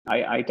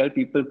I tell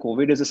people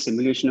COVID is a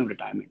simulation of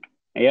retirement.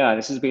 Yeah,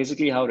 this is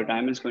basically how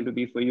retirement is going to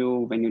be for you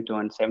when you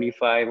turn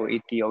 75 or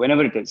 80 or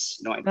whenever it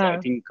is. Uh, I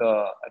think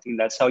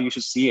that's how you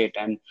should see it.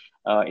 And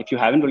if you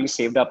haven't really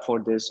saved up for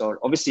this, or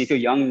obviously if you're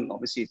young,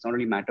 obviously it's not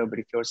really matter. But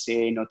if you're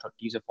say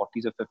 30s or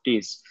 40s or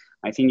 50s,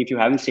 I think if you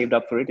haven't saved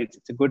up for it,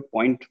 it's a good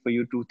point for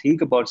you to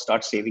think about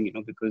start saving.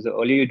 Because the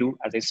earlier you do,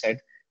 as I said,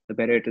 the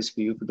better it is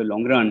for you for the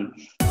long run.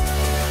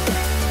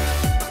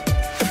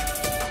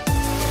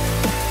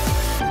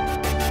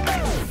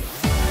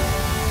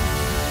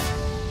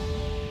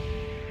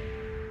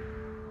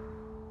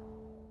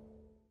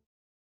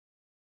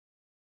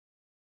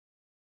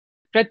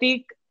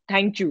 Pratik,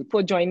 thank you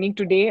for joining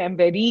today. I'm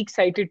very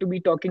excited to be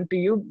talking to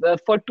you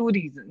for two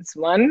reasons.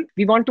 One,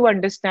 we want to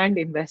understand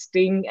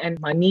investing and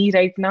money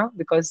right now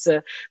because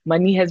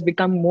money has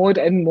become more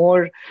and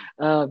more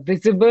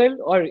visible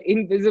or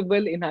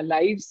invisible in our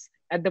lives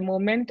at the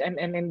moment,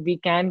 and we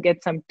can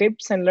get some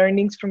tips and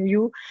learnings from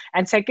you.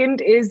 And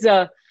second is,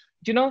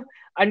 you know,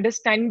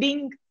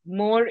 understanding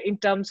more in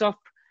terms of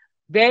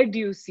where do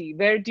you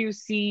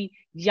see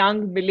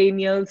young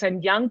millennials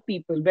and young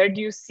people, where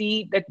do you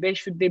see that where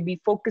should they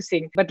be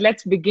focusing? But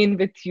let's begin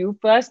with you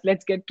first.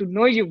 Let's get to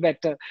know you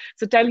better.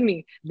 So tell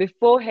me,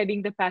 before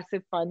heading the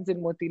passive funds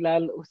in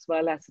Motilal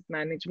Oswal Asset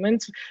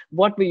Management,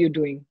 what were you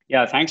doing?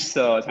 Yeah, thanks,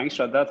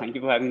 Shraddha. Thank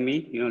you for having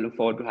me. Look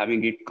forward to having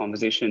a great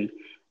conversation.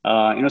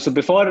 So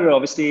before,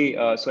 obviously,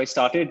 so I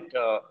started.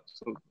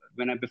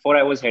 Before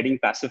I was heading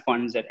passive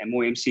funds at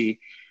MOMC,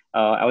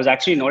 I was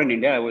actually not in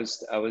India. I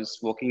was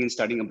working and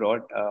studying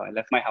abroad. I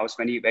left my house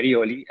very very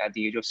early at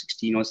the age of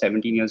 16 or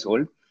 17 years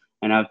old,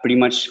 and I've pretty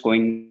much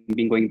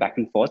been going back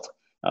and forth.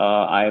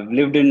 I've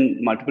lived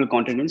in multiple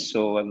continents.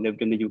 So I've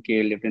lived in the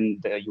UK, lived in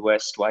the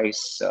US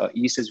twice,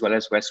 East as well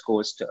as West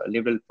Coast,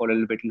 for a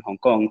little bit in Hong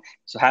Kong.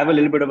 So have a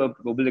little bit of a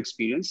global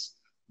experience.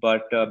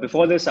 But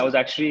before this, I was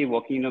actually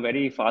working in a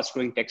very fast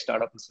growing tech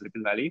startup in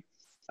Silicon Valley.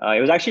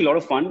 It was actually a lot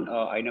of fun.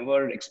 I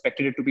never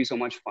expected it to be so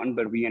much fun,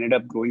 but we ended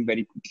up growing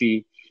very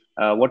quickly.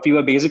 What we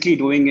were basically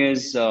doing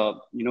is,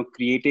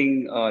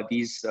 creating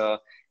these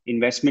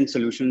investment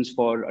solutions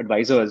for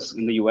advisors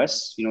in the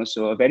US.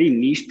 So a very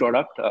niche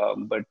product,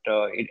 but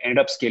it ended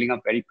up scaling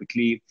up very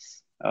quickly.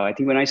 I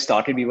think when I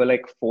started, we were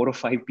like 4 or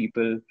 5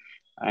 people,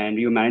 and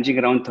we were managing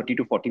around 30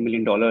 to 40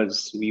 million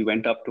dollars. We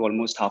went up to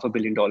almost $500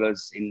 million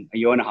in a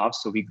year and a half.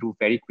 So we grew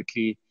very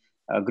quickly,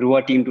 grew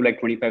our team to like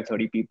 25,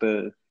 30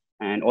 people,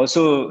 and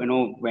also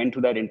went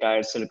to that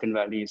entire Silicon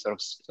Valley sort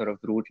of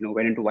route.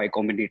 Went into Y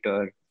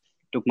Combinator,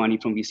 took money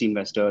from VC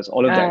investors,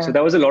 all of that. So Ah,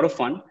 that was a lot of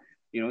fun.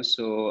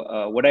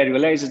 What I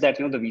realized is that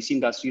the VC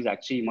industry is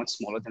actually much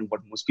smaller than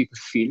what most people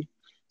feel.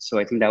 So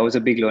I think that was a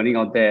big learning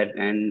out there.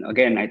 And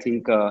again, I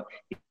think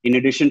in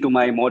addition to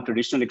my more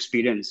traditional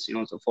experience,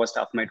 so first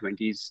half of my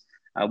 20s,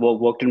 I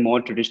worked in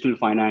more traditional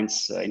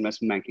finance,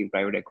 investment banking,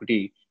 private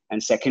equity,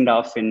 and second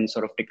half in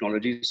sort of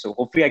technology. So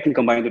hopefully I can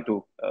combine the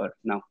two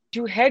now.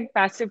 you head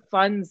passive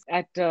funds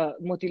at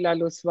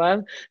Motilal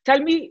Oswal. Tell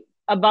me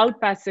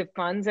about passive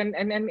funds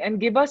and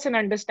give us an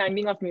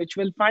understanding of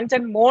mutual funds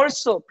and more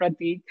so,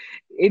 Pratik,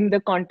 in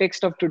the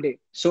context of today.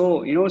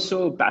 So,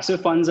 so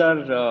passive funds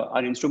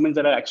are instruments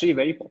that are actually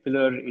very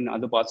popular in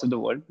other parts of the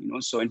world.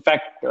 So in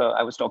fact,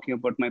 I was talking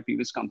about my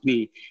previous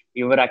company.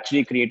 We were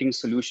actually creating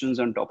solutions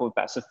on top of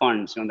passive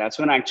funds. That's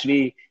when I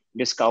actually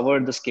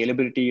discovered the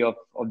scalability of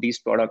these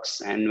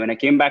products. And when I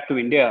came back to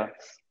India,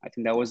 I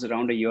think that was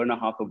around a year and a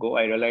half ago,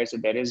 I realized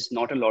that there is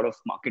not a lot of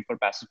market for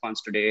passive funds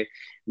today,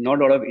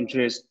 not a lot of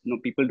interest.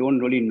 People don't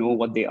really know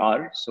what they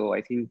are. So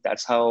I think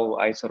that's how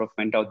I sort of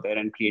went out there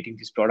and creating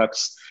these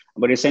products.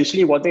 But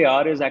essentially, what they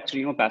are is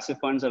actually, passive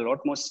funds are a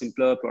lot more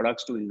simpler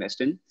products to invest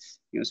in.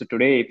 So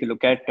today, if you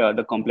look at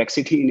the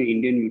complexity in the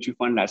Indian mutual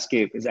fund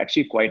landscape, is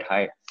actually quite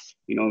high.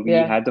 We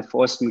Yeah. had the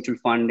first mutual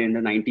fund in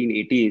the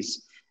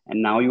 1980s, and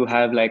now you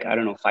have like, I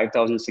don't know,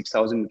 5,000,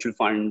 6,000 mutual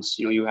funds.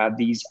 You have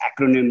these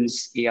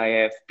acronyms: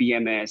 AIF,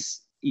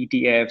 PMS,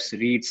 ETFs,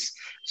 REITs.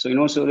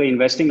 So so the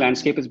investing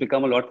landscape has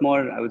become a lot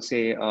more, I would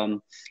say,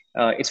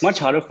 it's much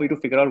harder for you to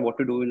figure out what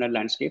to do in that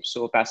landscape.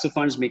 So passive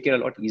funds make it a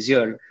lot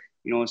easier.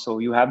 So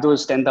you have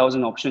those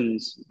 10,000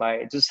 options.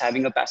 By just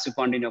having a passive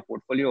fund in your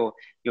portfolio,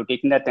 you're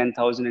taking that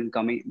 10,000 and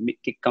coming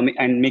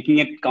and making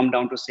it come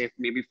down to say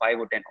maybe 5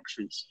 or 10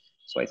 options.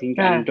 So I think,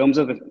 and Ah, in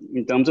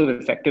terms of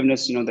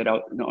effectiveness, that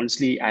are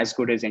honestly as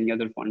good as any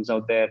other funds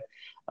out there.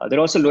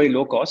 They're also very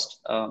low cost.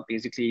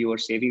 Basically, you are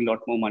saving a lot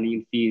more money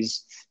in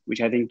fees,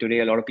 which I think today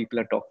a lot of people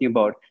are talking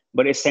about.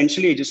 But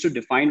essentially, just to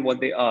define what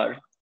they are,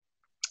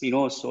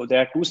 so there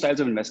are two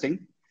styles of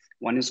investing.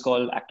 One is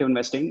called active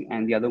investing,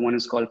 and the other one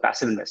is called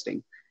passive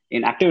investing.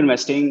 In active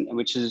investing,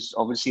 which is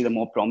obviously the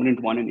more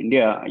prominent one in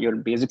India, you're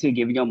basically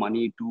giving your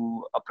money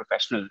to a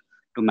professional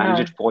to manage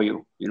it ah, for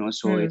you.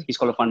 So hmm, he's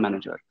called a fund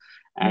manager,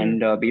 hmm,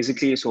 and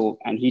basically,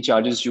 and he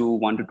charges you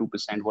 1 to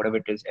 2%, whatever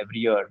it is, every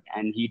year,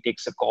 and he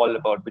takes a call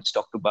about which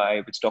stock to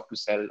buy, which stock to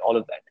sell, all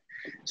of that.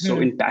 So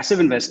hmm, in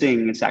passive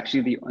investing, it's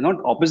actually the not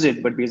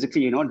opposite, but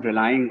basically you're not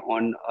relying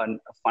on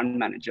a fund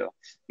manager.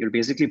 You're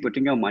basically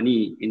putting your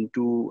money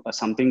into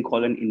something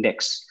called an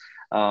index.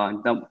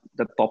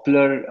 the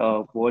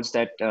popular words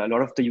that a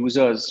lot of the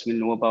users will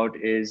know about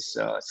is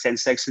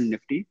Sensex and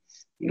Nifty.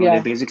 They're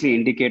Yeah. basically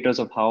indicators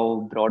of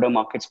how broader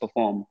markets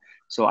perform.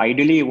 So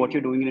ideally, what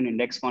you're doing in an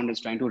index fund is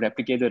trying to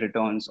replicate the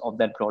returns of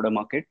that broader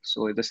market.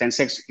 So if the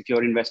Sensex, if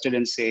you're invested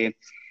in, say,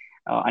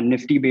 a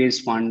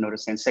Nifty-based fund or a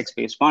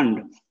Sensex-based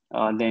fund,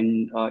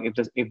 then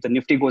if the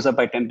Nifty goes up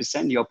by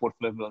 10%, your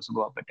portfolio will also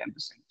go up by 10%.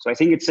 So I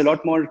think it's a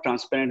lot more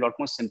transparent, a lot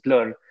more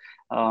simpler.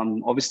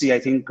 Obviously, I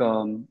think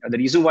the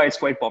reason why it's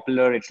quite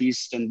popular, at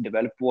least in the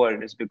developed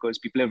world, is because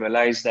people have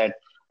realized that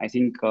I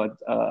think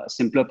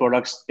simpler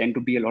products tend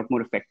to be a lot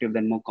more effective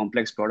than more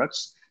complex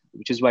products,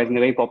 which is why they're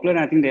very popular.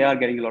 And I think they are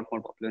getting a lot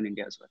more popular in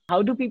India as well.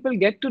 How do people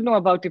get to know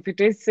about? If it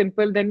is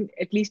simple, then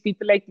at least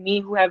people like me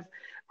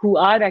who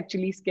are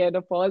actually scared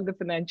of all the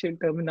financial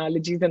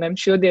terminologies, and I'm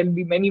sure there'll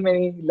be many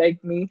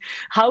like me.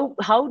 How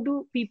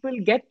do people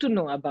get to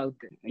know about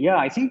Yeah,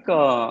 I think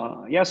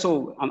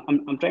So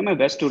I'm trying my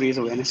best to raise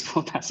awareness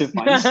for passive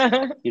funds.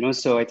 it?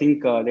 So I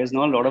think there's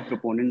not a lot of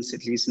proponents,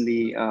 at least in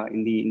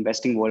the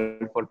investing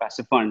world, for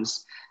passive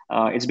funds.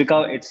 It's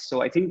because it's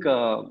so. I think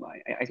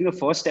the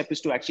first step is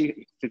to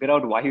actually figure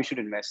out why you should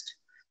invest.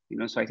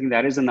 So I think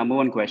that is the number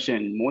one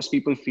question. Most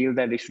people feel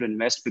that they should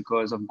invest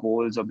because of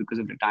goals or because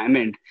of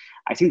retirement.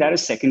 I think that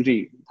is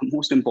secondary. The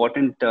most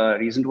important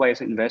reason why I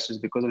invest is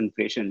because of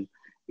inflation.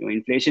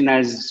 Inflation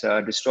has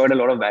destroyed a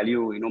lot of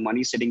value.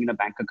 Money sitting in a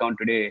bank account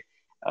today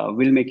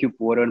will make you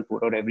poorer and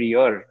poorer every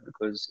year,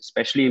 because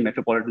especially in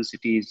metropolitan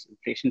cities,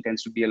 inflation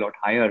tends to be a lot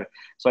higher.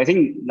 So I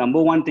think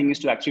number one thing is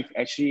to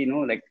actually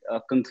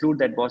conclude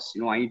that, boss,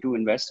 I need to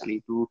invest. I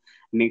need to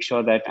make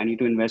sure that I need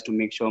to invest to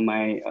make sure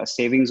my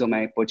savings or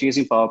my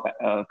purchasing power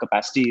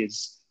capacity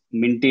is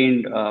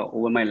maintained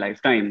over my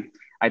lifetime.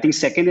 I think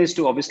second is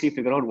to obviously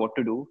figure out what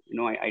to do.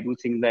 I do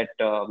think that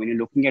when you're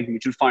looking at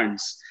mutual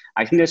funds,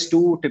 I think there's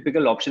two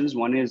typical options.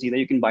 One is either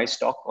you can buy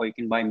stock or you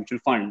can buy mutual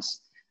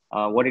funds.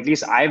 What at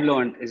least I've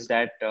learned is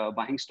that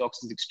buying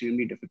stocks is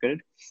extremely difficult,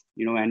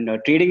 and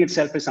trading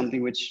itself is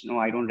something which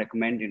I don't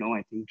recommend.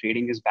 I think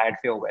trading is bad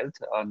for your wealth.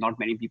 Not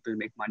many people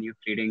make money of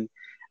trading.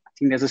 I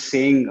think there's a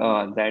saying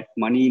that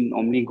money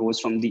normally goes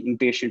from the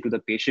impatient to the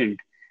patient.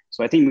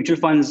 So I think mutual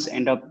funds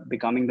end up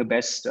becoming the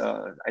best,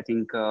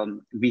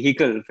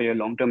 vehicle for your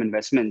long-term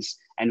investments.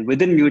 And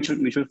within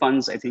mutual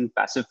funds, I think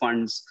passive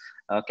funds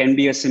can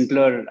be a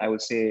simpler, I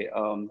would say,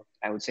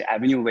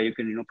 avenue where you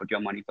can put your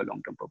money for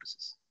long-term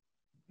purposes.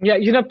 Yeah,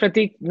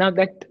 Prateek, now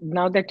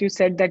that you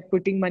said that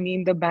putting money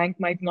in the bank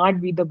might not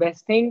be the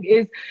best thing,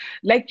 is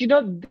like,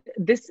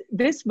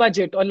 this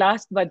budget or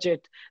last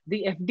budget,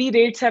 the FD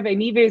rates have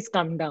anyways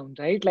come down,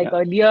 right? Like Yeah.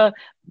 earlier,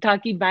 था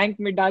कि bank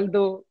में डाल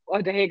दो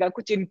और रहेगा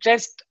कुछ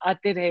interest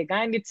आते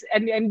रहेगा,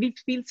 and we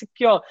feel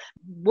secure.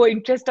 वो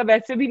interest अब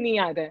ऐसे भी नहीं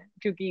आ रहा है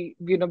क्योंकि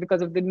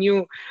because of the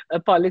new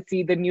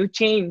policy, the new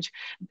change.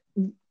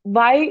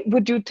 Why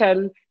would you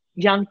tell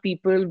young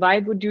people? Why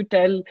would you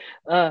tell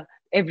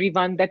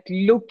everyone that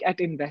look at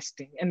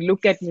investing and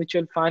look at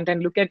mutual fund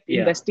and look at Yeah.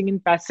 investing in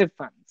passive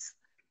funds?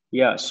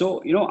 Yeah.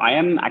 So, I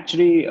am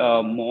actually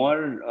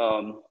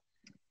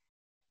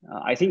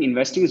I think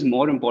investing is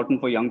more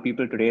important for young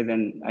people today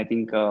than I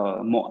think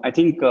more. I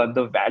think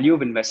the value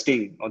of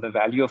investing or the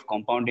value of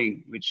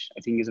compounding, which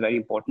I think is a very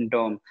important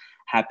term,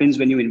 happens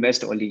when you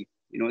invest early.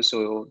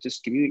 So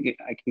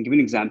I can give you an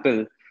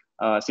example.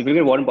 So if you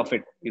look at Warren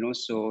Buffett,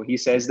 so he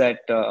says that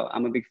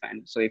I'm a big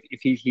fan. So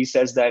if he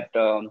says that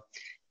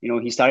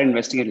he started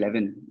investing at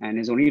 11, and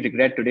his only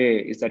regret today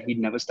is that he'd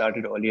never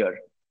started earlier.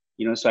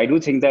 So I do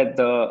think that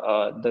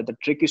the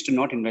trick is to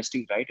not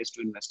investing right, is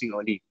to investing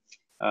early.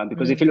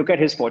 Because if you look at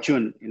his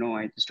fortune,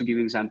 just to give you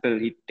an example,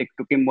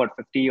 took him what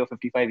 50 or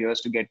 55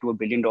 years to get to $1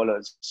 billion,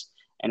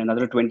 and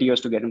another 20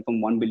 years to get him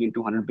from 1 billion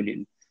to 100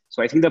 billion.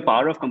 So I think the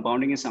power of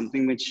compounding is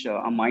something which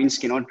our minds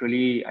cannot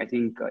really.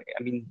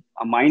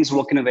 Our minds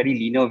work in a very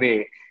linear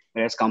way,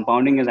 whereas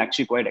compounding is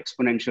actually quite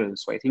exponential.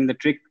 So I think the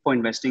trick for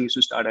investing is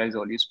to start as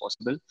early as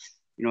possible.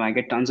 I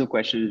get tons of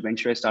questions. When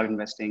should I start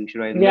investing?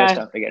 Should I invest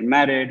after I get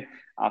married,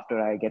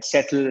 after I get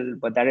settled?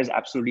 But that is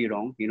absolutely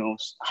wrong.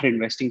 Start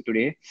investing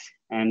today.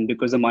 And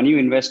because the money you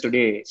invest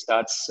today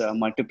starts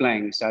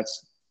multiplying,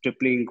 starts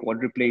tripling,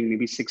 quadrupling,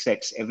 maybe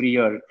 6x every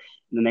year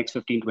in the next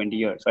 15, 20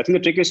 years. So I think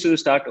the trick is to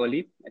start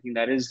early. I think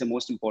that is the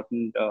most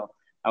important,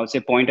 I would say,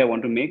 point I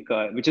want to make,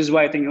 which is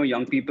why I think,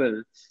 young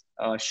people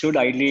should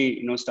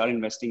ideally, start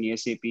investing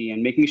ASAP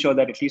and making sure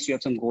that at least you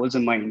have some goals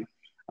in mind.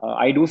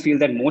 I do feel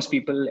that most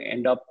people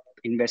end up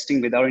investing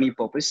without any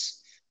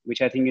purpose,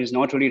 which I think is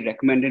not really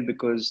recommended,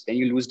 because then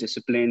you lose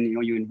discipline.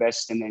 You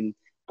invest and then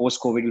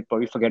post-COVID, you'll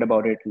probably forget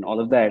about it and all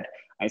of that.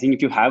 I think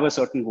if you have a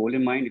certain goal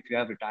in mind, if you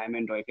have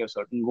retirement or if you have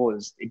certain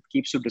goals, it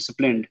keeps you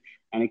disciplined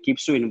and it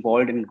keeps you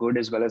involved in good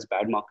as well as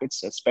bad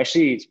markets,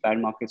 especially it's bad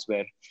markets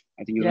where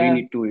I think you really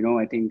need to,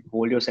 I think,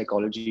 hold your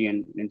psychology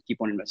and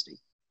keep on investing.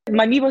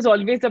 Money was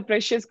always a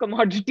precious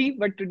commodity,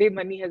 but today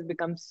money has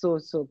become so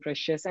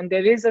precious. And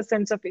there is a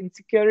sense of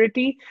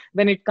insecurity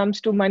when it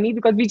comes to money,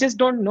 because we just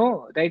don't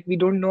know, right? We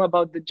don't know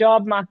about the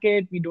job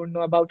market. We don't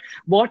know about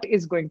what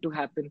is going to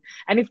happen.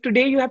 And if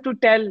today you have to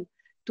tell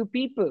to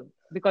people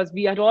because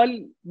we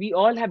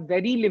all have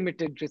very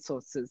limited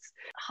resources.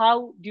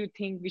 How do you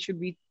think we should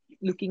be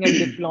looking at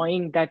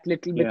deploying that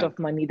little bit Yeah. of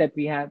money that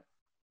we have?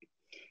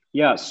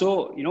 Yeah.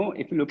 So,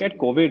 if you look at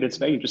COVID, it's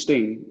very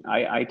interesting.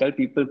 I tell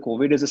people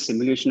COVID is a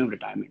simulation of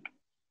retirement.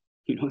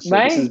 So this is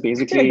Why?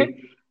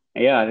 basically,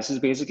 yeah, this is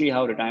basically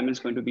how retirement is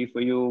going to be for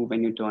you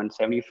when you turn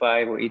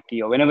 75 or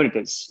 80 or whenever it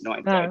is. uh,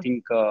 I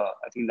think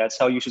that's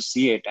how you should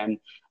see it. And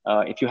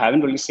if you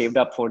haven't really saved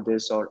up for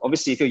this, or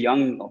obviously if you're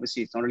young,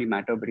 obviously it's not really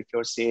matter. But if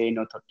you're say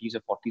 30s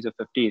or 40s or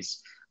 50s,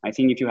 I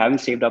think if you haven't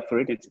saved up for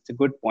it, it's a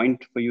good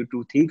point for you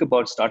to think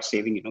about start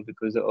saving.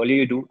 Because the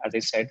earlier you do, as I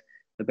said,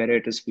 the better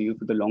it is for you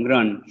for the long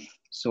run.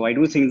 So I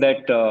do think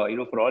that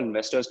for all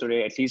investors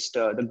today, at least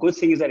the good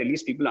thing is that at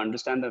least people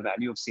understand the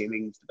value of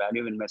savings, the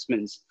value of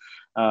investments,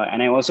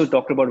 and I also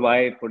talked about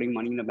why putting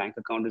money in a bank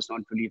account is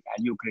not really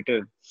value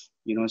creative.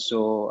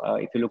 So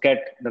if you look at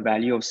the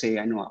value of, say,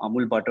 I know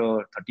Amul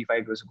butter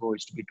 35 years ago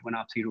used to be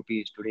 2.5, 3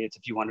 rupees. Today it's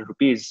a few hundred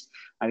rupees.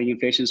 I think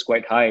inflation is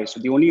quite high. So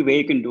the only way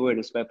you can do it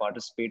is by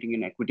participating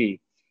in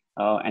equity.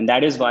 And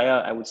that is via,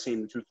 I would say,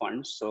 mutual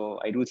funds. So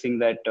I do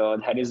think that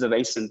that is a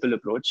very simple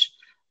approach.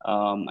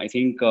 I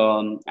think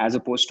as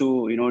opposed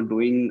to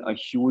doing a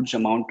huge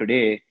amount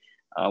today,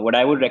 what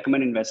I would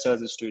recommend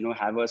investors is to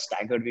have a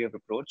staggered way of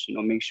approach.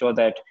 Make sure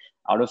that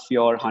out of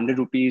your 100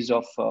 rupees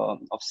of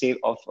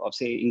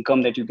say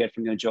income that you get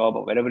from your job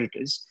or wherever it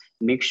is,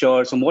 make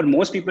sure. So what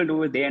most people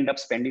do is they end up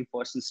spending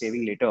first and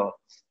saving later.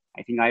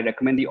 I think I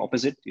recommend the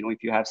opposite.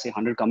 If you have say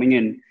 100 coming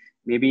in,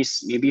 maybe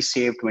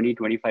save 20,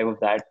 25 of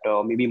that,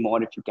 maybe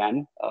more if you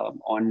can,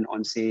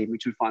 on say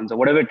mutual funds or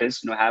whatever it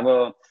is. Have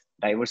a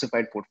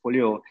diversified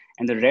portfolio,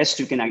 and the rest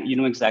you can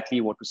know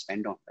exactly what to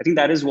spend on. I think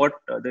that is what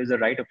there is a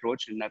right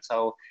approach, and that's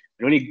how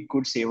really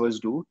good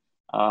savers do.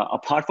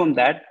 Apart from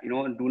that,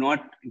 do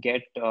not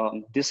get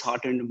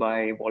disheartened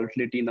by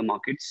volatility in the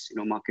markets.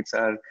 Markets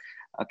are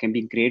can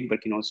be great,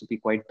 but can also be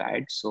quite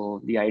bad.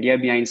 So the idea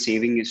behind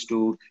saving is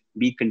to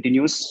be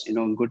continuous,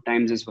 in good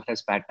times as well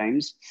as bad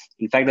times.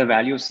 In fact, the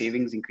value of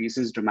savings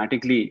increases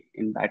dramatically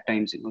in bad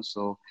times.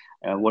 So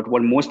what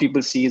most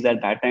people see is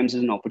that bad times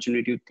is an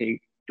opportunity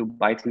to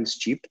buy things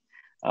cheap,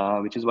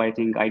 which is why I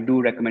think I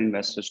do recommend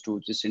investors to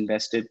just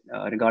invest it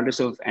regardless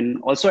of.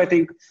 And also, I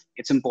think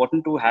it's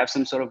important to have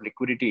some sort of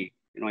liquidity.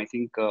 I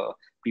think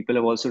people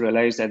have also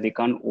realized that they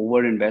can't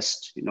over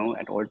invest,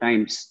 at all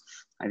times.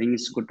 I think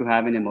it's good to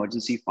have an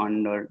emergency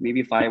fund or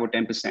maybe 5 or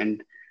 10%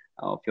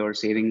 of your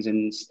savings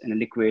in a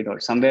liquid or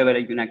somewhere where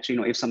you can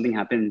actually, if something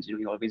happens,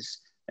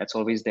 that's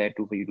always there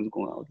for you to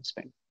go out and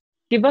spend.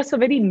 Give us a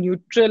very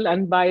neutral,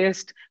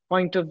 unbiased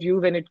point of view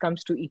when it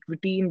comes to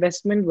equity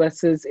investment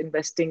versus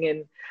investing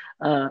in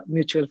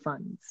mutual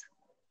funds.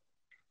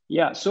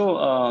 Yeah.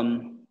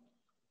 So,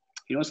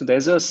 so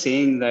there's a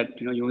saying that,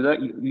 you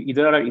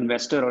either are an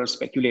investor or a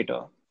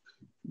speculator.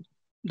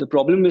 The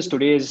problem is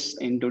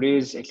in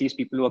today's, at least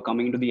people who are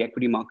coming into the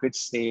equity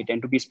markets, they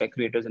tend to be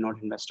speculators and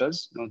not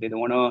investors. They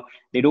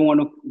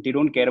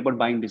don't care about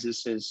buying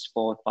businesses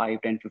for 5,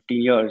 10,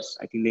 15 years.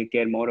 I think they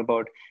care more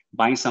about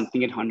buying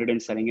something at 100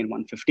 and selling at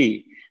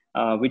 150,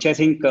 which I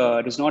think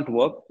does not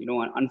work.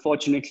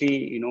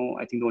 Unfortunately,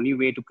 I think the only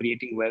way to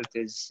creating wealth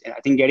is,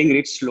 I think getting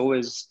rich slow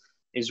is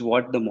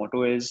what the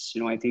motto is.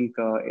 I think,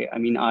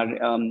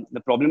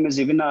 the problem is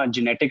even our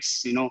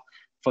genetics,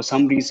 for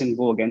some reason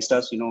go against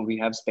us. We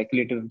have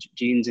speculative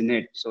genes in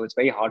it. So it's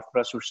very hard for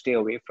us to stay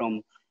away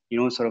from,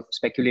 sort of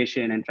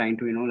speculation and trying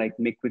to, like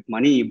make quick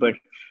money. But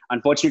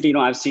unfortunately,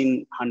 I've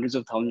seen hundreds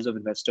of thousands of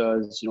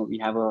investors. We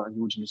have a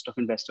huge list of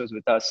investors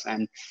with us,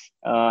 and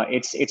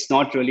it's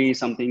not really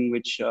something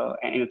which,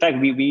 and in fact,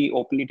 we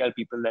openly tell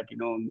people that,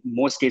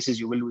 most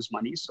cases you will lose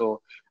money.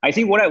 So I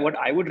think what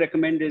I would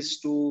recommend is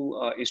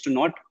to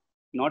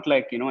not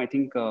like, I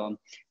think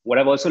what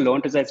I've also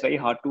learned is that it's very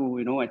hard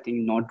to, I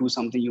think not do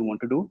something you want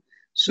to do.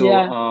 So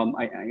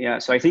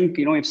so I think,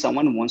 if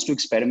someone wants to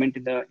experiment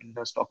in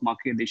the stock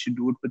market, they should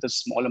do it with a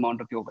small amount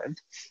of your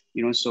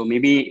wealth. So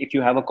maybe if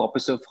you have a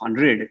corpus of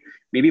 100,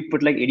 maybe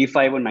put like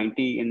 85 or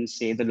 90 in,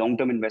 say, the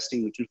long-term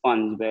investing mutual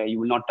funds where you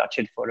will not touch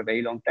it for a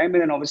very long time.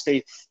 And then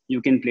obviously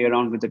you can play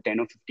around with the 10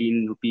 or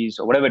 15 rupees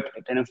or whatever,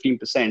 10 or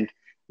 15%,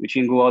 which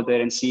you can go out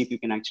there and see if you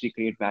can actually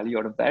create value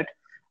out of that.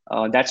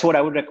 That's what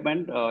I would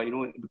recommend,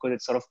 because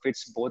it sort of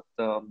fits both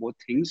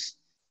things.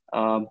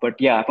 But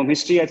yeah, from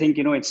history, I think,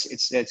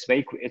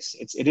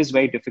 it is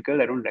very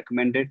difficult. I don't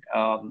recommend it.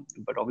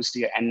 But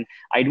obviously, and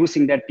I do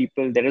think that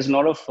there is a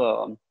lot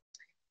of,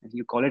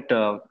 you call it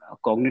a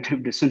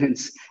cognitive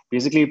dissonance.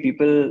 Basically,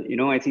 people,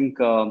 I think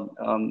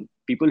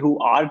people who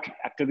are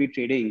actively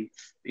trading,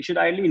 they should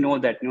ideally know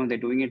that, they're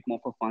doing it more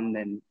for fun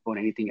than for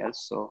anything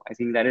else. So I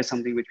think that is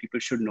something which people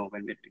should know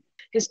when we're doing it.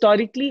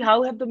 Historically,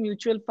 how have the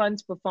mutual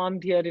funds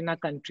performed here in our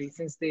country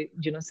since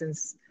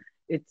since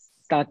it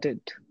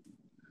started?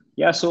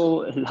 Yeah,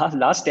 so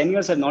last 10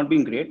 years have not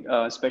been great,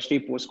 especially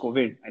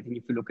post-COVID. I think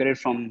if you look at it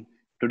from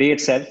today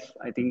itself,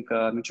 I think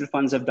mutual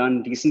funds have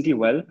done decently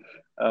well.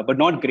 but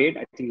not great.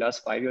 I think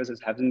last 5 years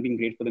hasn't been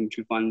great for the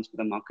mutual funds, for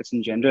the markets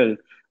in general.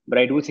 But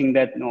I do think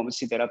that,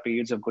 obviously there are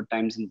periods of good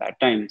times and bad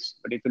times.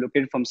 But if you look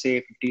at it from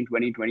say 15,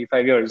 20,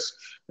 25 years,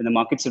 when the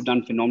markets have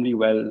done phenomenally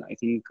well, I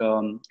think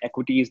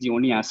equity is the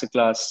only asset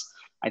class,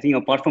 I think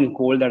apart from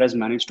gold, that has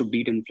managed to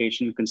beat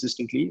inflation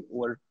consistently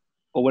over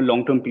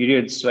long-term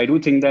periods. So I do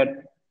think that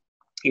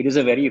it is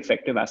a very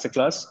effective asset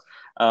class.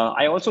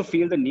 I also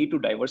feel the need to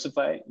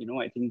diversify.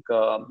 I think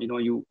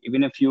you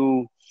even if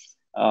you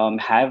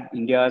have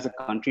India as a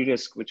country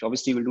risk, which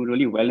obviously will do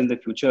really well in the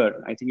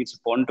future, I think it's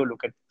important to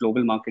look at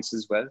global markets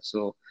as well.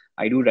 So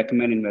I do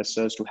recommend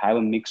investors to have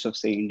a mix of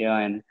say India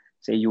and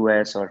say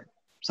US or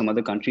some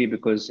other country,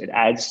 because it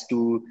adds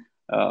to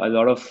a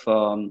lot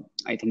of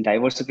I think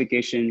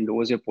diversification,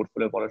 lowers your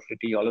portfolio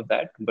volatility, all of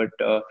that. But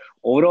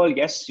overall,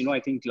 yes, I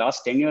think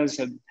last 10 years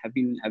have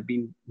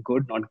been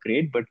good, not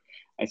great. But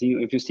I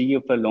think if you see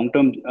it from a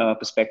long-term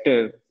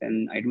perspective,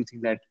 then I do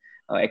think that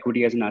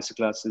equity as an asset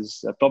class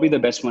is probably the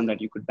best one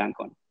that you could bank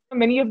on.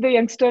 Many of the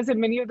youngsters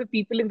and many of the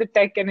people in the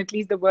tech and at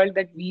least the world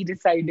that we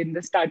reside in,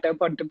 the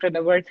startup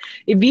entrepreneur world,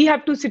 if we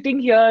have to sitting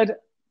here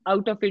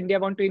out of India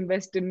want to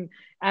invest in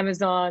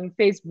Amazon,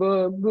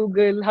 Facebook,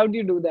 Google, how do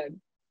you do that?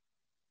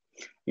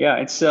 Yeah,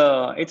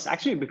 it's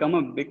actually become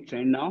a big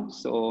trend now.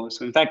 So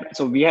in fact,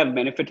 so we have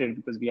benefited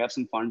because we have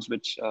some funds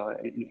which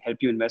help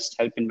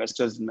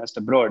investors invest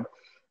abroad.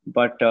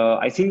 But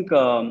I think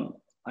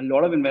a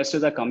lot of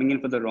investors are coming in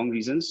for the wrong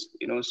reasons.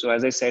 So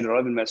as I said, a lot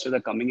of investors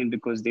are coming in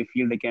because they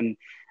feel they can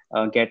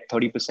get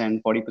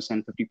 30%,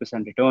 40%,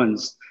 50%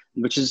 returns,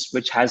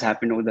 which has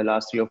happened over the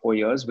last 3 or 4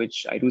 years,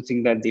 which I do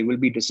think that they will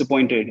be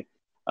disappointed.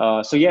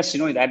 So yes,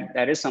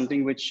 that is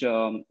something which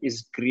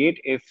is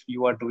great if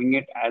you are doing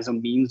it as a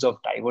means of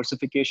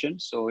diversification.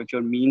 So if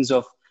your means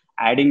of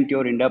adding to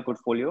your India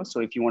portfolio, so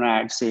if you want to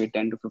add say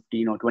 10 to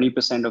 15 or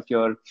 20% of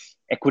your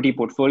equity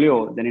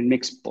portfolio, then it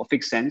makes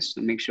perfect sense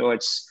to make sure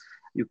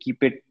you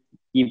keep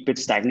it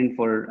stagnant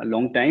for a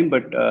long time.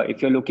 But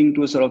if you're looking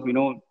to sort of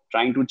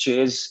trying to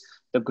chase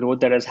the growth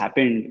that has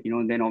happened,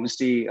 then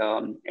obviously,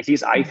 at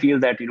least I feel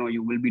that,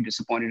 you will be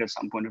disappointed at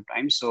some point of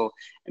time. So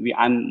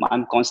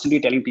I'm constantly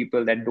telling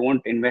people that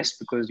don't invest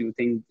because you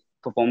think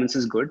performance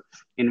is good.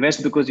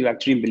 Invest because you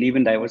actually believe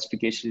in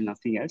diversification and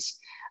nothing else.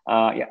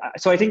 Yeah,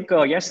 so I think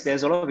yes,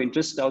 there's a lot of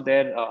interest out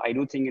there. I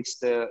do think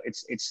it's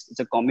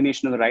a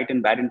combination of the right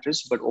and bad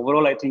interest. But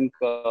overall, I think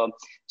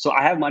so.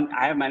 I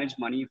have managed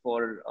money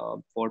for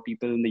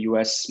people in the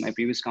US. My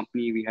previous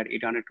company, we had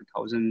 800 to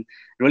 1,000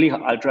 really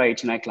ultra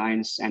HNI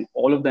clients, and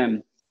all of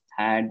them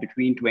had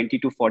between 20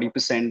 to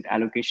 40%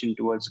 allocation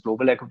towards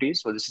global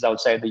equities. So this is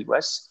outside the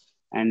US.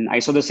 And I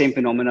saw the same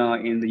phenomena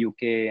in the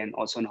UK and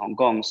also in Hong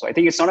Kong. So I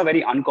think it's not a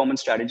very uncommon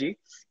strategy.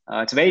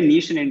 It's very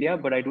niche in India,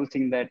 but I do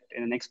think that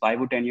in the next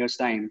 5 or 10 years'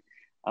 time,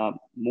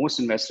 most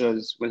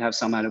investors will have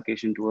some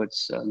allocation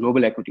towards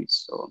global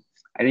equities. So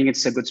I think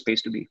it's a good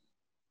space to be.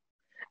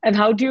 And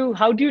how do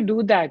you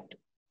do that?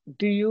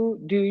 Do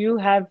you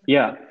have?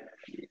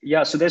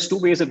 Yeah. So there's two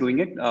ways of doing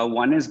it.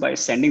 One is by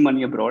sending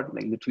money abroad,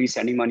 like literally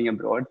sending money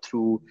abroad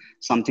through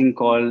something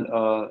called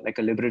like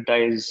a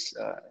liberalized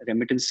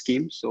remittance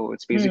scheme. So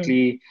it's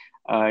basically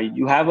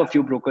you have a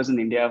few brokers in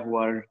India who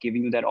are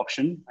giving you that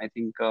option. I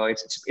think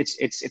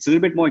it's a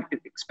little bit more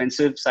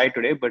expensive side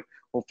today, but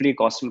hopefully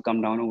costs will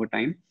come down over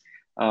time.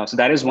 So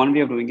that is one way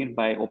of doing it,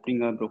 by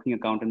opening a broking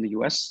account in the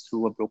US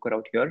through a broker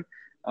out here.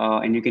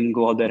 And you can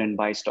go out there and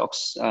buy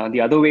stocks.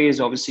 The other way is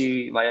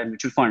obviously via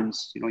mutual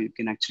funds. You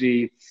can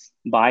actually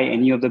buy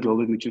any of the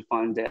global mutual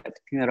funds. There are, I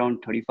think,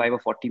 around 35 or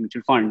 40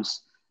 mutual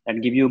funds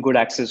that give you good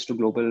access to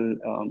global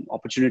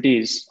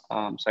opportunities.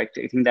 So I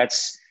think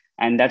that's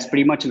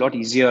pretty much a lot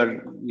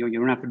easier. You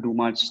don't have to do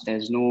much.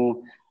 There's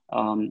no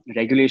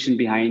regulation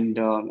behind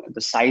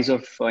the size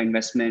of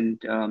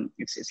investment.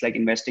 It's like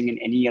investing in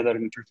any other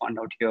mutual fund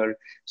out here.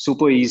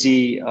 Super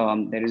easy.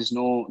 There is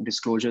no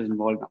disclosures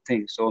involved,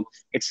 nothing. So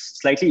it's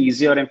slightly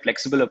easier and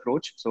flexible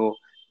approach. So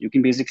you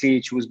can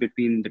basically choose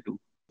between the two.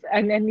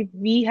 And if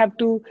we have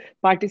to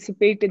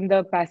participate in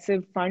the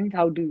passive fund,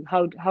 how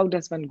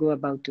does one go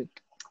about it?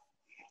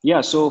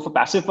 Yeah, so for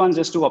passive funds,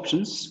 there's two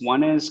options.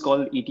 One is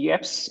called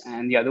ETFs,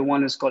 and the other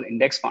one is called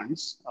index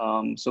funds.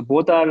 So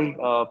both are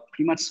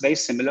pretty much very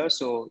similar.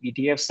 So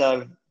ETFs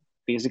are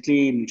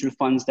basically mutual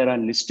funds that are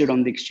listed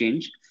on the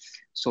exchange.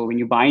 So when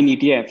you buy an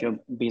ETF, you're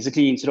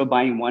basically, instead of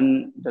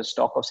buying the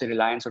stock of say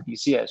Reliance or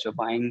TCS, you're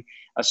buying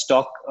a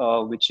stock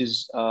which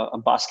is a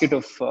basket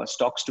of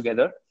stocks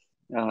together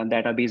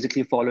that are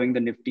basically following the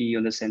Nifty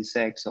or the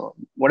Sensex or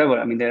whatever.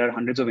 I mean, there are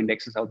hundreds of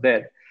indexes out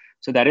there.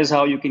 So that is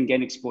how you can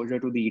get exposure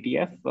to the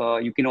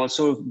ETF. You can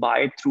also buy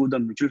it through the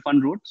mutual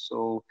fund route.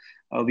 So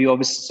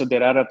so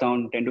there are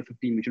around 10 to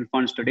 15 mutual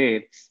funds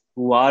today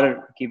who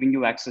are giving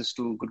you access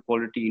to good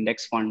quality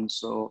index funds.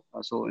 So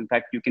in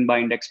fact, you can buy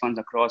index funds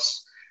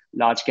across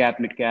large cap,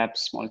 mid cap,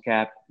 small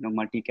cap,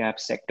 multi cap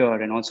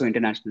sector, and also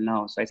international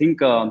now. So I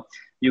think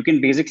you can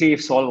basically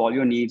solve all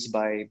your needs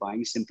by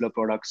buying simpler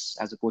products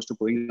as opposed to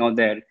going out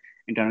there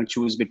and trying to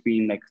choose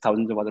between like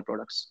thousands of other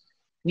products.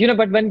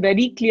 But one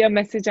very clear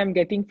message I'm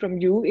getting from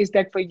you is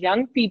that for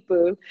young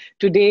people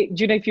today,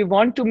 if you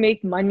want to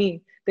make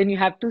money, then you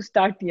have to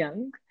start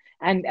young.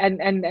 And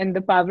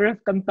the power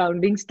of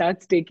compounding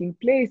starts taking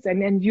place,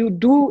 and you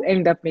do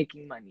end up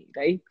making money,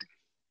 right?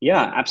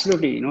 Yeah,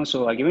 absolutely.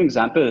 So I'll give you an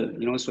example.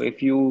 So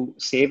if you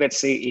save at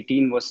say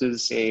 18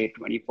 versus say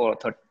 24 or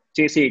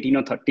 30, say 18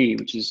 or 30,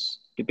 which is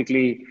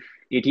typically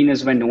 18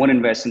 is when no one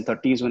invests and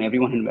 30 is when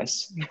everyone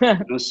invests.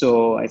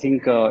 So I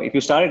think if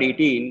you start at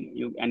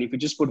 18, and if you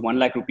just put 1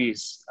 lakh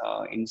rupees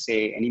in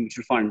say any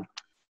mutual fund,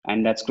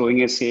 and that's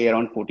growing at say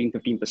around 14,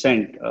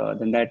 15%,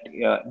 then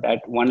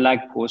that 1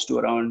 lakh goes to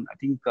around, I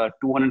think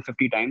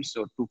 250 times,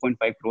 so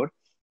 2.5 crore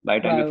by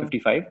the time you're Wow.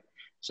 55.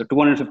 So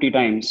 250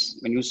 times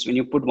when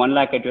you put 1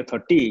 lakh at your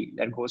 30,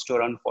 that goes to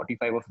around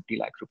 45 or 50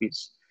 lakh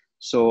rupees.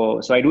 So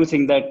I do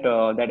think that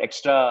that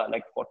extra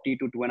like 40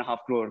 to 2.5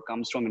 crore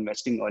comes from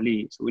investing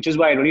early. So which is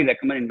why I really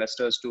recommend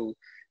investors to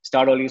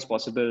start early as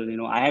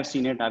possible. I have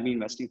seen it. I've been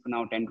investing for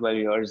now 10, 12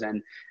 years,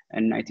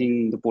 and I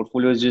think the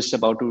portfolio is just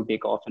about to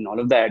take off and all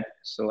of that.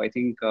 So I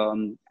think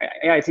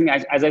I think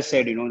as I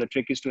said, the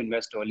trick is to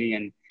invest early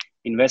and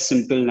invest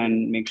simple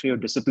and make sure you're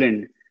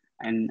disciplined,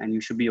 and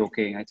you should be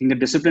okay. I think the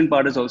discipline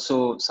part is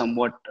also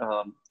somewhat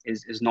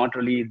is not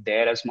really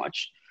there as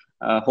much.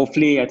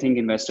 Hopefully, I think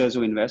investors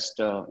who invest,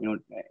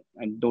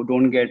 and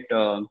don't get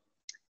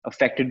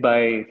affected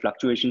by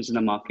fluctuations in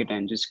the market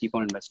and just keep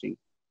on investing.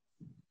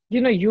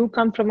 You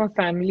come from a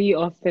family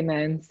of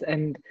finance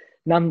and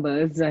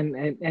numbers and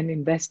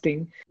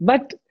investing,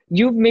 but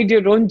you've made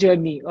your own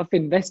journey of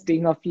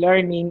investing, of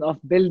learning, of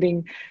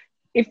building.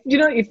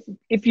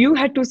 If you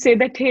had to say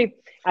that, hey,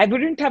 I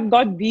wouldn't have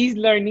got these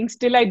learnings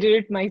till I did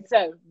it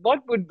myself,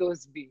 what would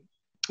those be?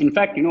 In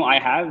fact, I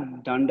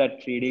have done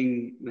that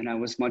trading when I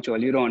was much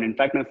earlier on. In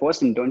fact, my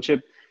first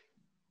internship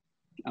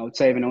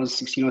outside when I was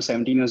 16 or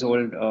 17 years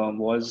old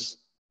was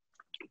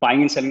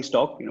buying and selling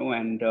stock,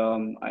 and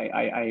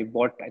I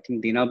bought, I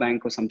think, Dena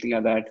Bank or something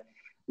like that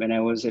when I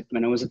was at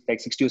like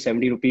 60 or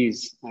 70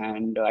 rupees.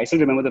 And I still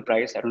remember the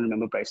price. I don't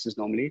remember prices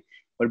normally.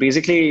 But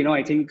basically,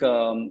 I think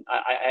I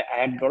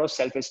had a lot of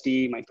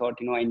self-esteem. I thought,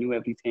 I knew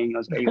everything. I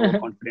was very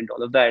overconfident,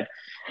 all of that.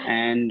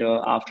 And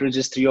after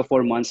just 3 or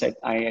 4 months,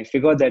 I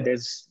figured that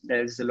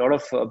there's a lot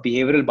of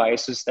behavioral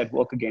biases that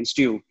work against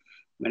you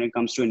when it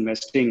comes to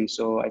investing.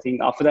 So I think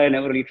after that, I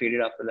never really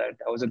traded after that.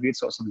 That was a great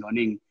source of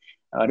learning.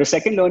 The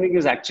second learning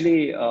is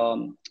actually,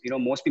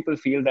 most people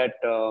feel that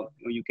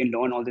you can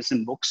learn all this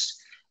in books,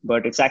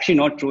 but it's actually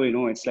not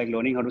true. It's like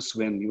learning how to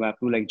swim. You have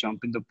to like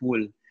jump in the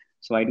pool.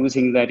 So I do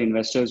think that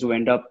investors who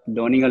end up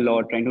learning a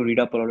lot, trying to read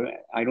up a lot,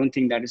 I don't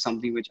think that is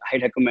something which I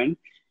recommend.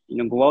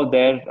 Go out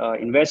there,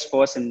 invest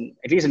first, and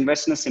at least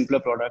invest in a simpler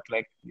product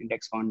like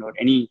index fund or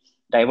any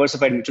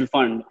diversified mutual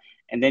fund,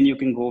 and then you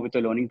can go with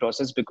the learning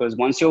process. Because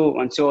once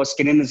your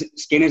skin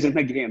is in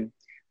the game,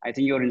 I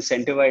think you're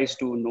incentivized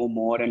to know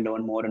more and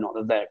learn more and all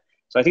of that.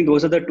 So I think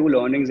those are the two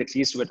learnings, at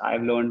least what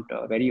I've learned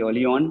very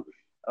early on.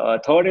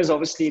 Third is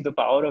obviously the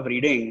power of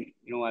reading.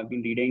 I've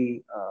been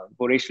reading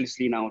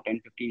voraciously now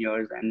 10, 15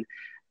 years. And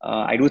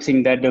I do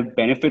think that the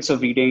benefits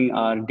of reading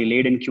are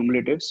delayed and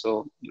cumulative.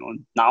 So,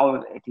 now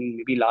I think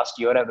maybe last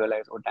year I've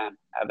realized, oh, damn,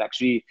 I've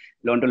actually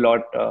learned a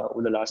lot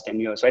over the last 10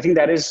 years. So I think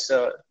that is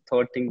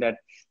third thing that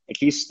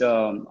at least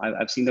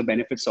I've seen the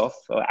benefits of.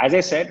 As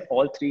I said,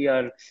 all three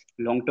are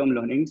long-term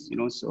learnings,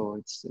 so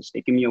it's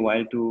taken me a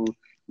while to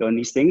learn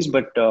these things.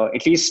 But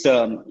at least,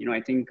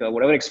 I think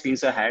whatever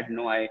experience I had,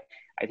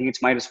 I think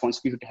it's my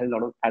responsibility to tell a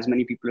lot of as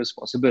many people as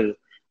possible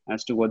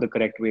as to what the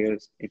correct way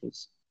is. It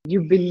is.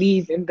 You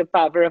believe in the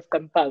power of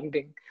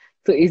compounding.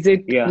 So is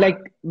it Yeah. like,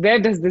 where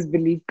does this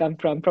belief come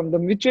from? From the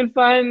mutual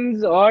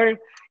funds, or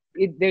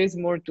there is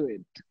more to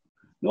it?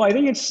 No, I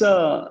think it's.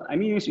 I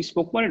mean, you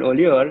spoke about it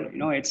earlier.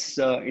 It's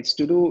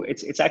to do.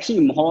 It's actually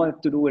more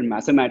to do with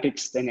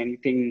mathematics than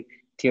anything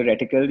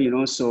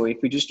theoretical. So if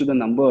you just do the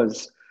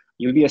numbers,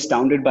 you'll be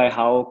astounded by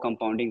how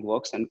compounding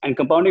works. And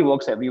compounding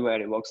works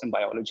everywhere. It works in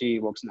biology.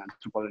 It works in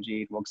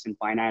anthropology. It works in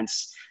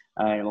finance.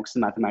 It works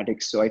in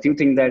mathematics. So I do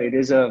think that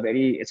it's a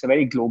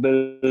very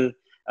global.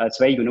 It's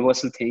a very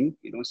universal thing.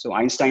 So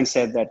Einstein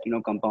said that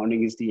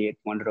compounding is the eighth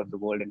wonder of the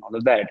world and all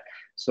of that.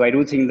 So I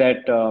do think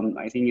that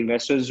I think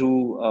investors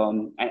who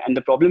and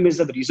the problem is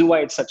that the reason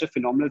why it's such a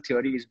phenomenal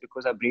theory is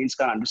because our brains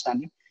can't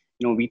understand it.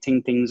 We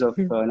think things of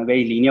in a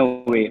very linear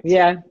way,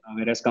 Yeah.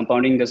 whereas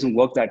compounding doesn't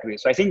work that way.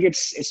 So I think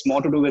it's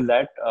more to do with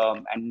that.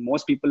 And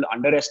most people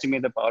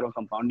underestimate the power of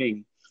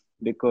compounding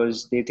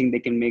because they think they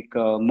can make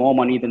more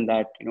money than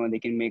that. They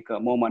can make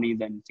more money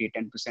than say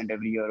 10%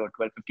 every year or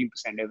 12,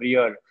 15% every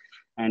year.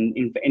 And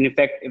in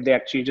effect, if they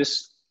actually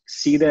just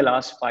see their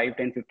last 5,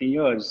 10, 15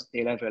 years,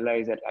 they'll have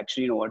realized that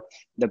actually, what,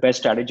 the best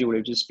strategy would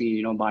have just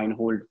be, buy and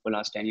hold for the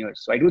last 10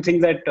 years. So I do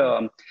think that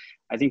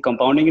I think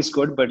compounding is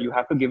good, but you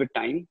have to give it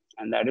time.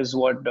 And that is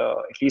what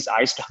at least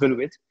I struggle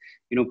with,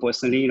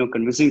 personally,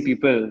 convincing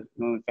people,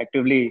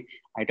 effectively,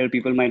 I tell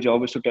people my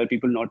job is to tell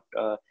people not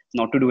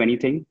to do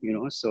anything,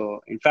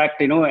 So in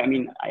fact, I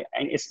mean,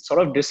 it's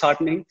sort of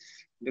disheartening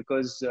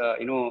because,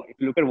 if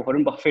you look at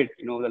Warren Buffett,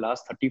 the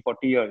last 30,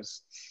 40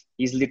 years,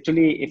 he's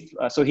literally,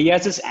 so he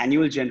has this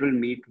annual general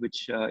meet,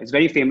 which is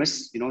very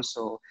famous,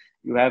 so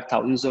you have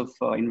thousands of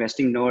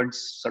investing nerds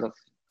sort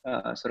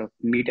of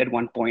meet at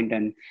one point,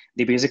 and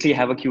they basically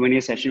have a Q&A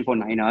session for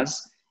 9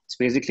 hours. It's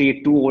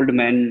basically two old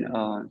men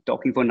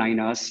talking for 9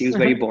 hours. Seems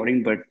very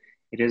boring, but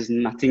it is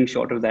nothing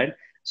short of that.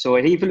 So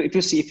I think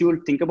if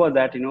you think about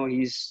that,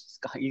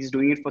 he's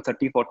doing it for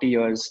 30, 40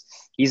 years.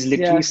 He's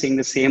literally saying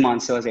the same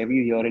answers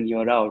every year in,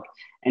 year out,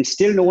 and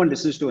still no one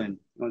listens to him.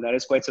 That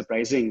is quite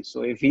surprising.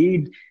 So if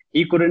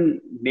he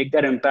couldn't make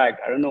that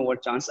impact, I don't know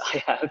what chance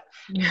I have.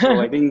 So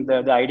I think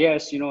the idea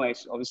is,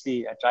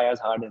 obviously I try as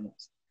hard and.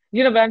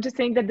 But I'm just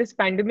saying that this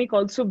pandemic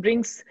also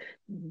brings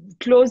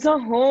closer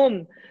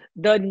home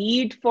the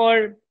need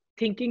for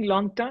thinking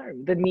long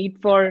term, the need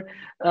for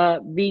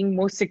being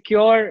more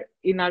secure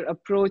in our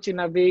approach, in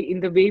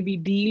the way we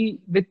deal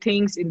with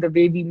things, in the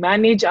way we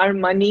manage our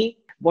money.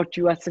 What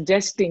you are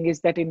suggesting is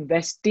that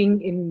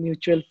investing in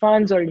mutual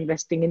funds or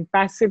investing in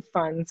passive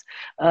funds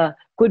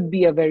could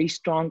be a very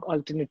strong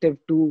alternative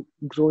to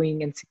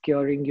growing and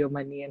securing your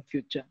money and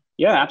future.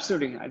 Yeah,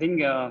 absolutely. I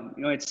think,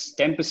 it's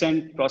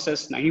 10%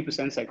 process,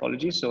 90%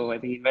 psychology. So I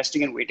think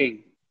investing and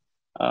waiting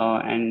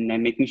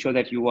and making sure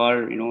that you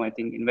are, I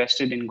think,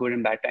 invested in good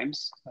and bad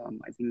times.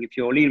 I think if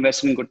you're only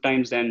invested in good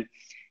times, then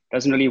it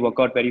doesn't really work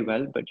out very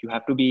well. But you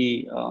have to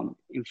be,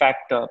 in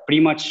fact, pretty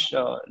much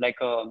like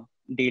a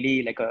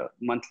daily, like a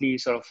monthly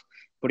sort of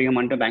putting a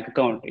money in a bank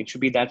account. It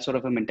should be that sort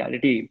of a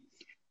mentality.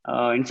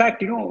 In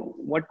fact,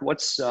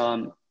 what's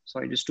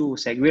sorry, just to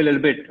segue a little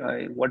bit,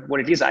 what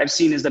at least I've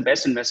seen is the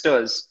best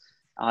investors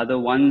are the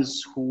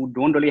ones who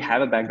don't really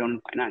have a background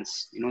in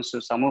finance. So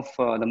some of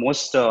the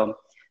most,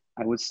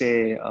 I would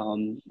say,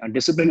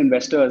 disciplined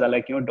investors are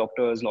like,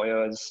 doctors,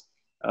 lawyers.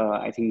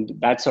 I think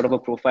that's sort of a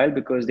profile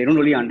because they don't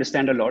really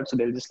understand a lot. So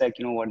they'll just like,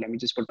 let me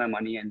just put my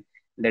money and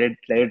let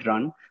it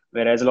run.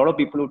 Whereas a lot of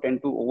people who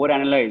tend to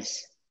overanalyze,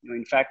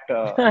 in fact,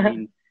 I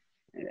mean,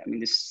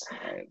 this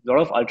a lot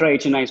of ultra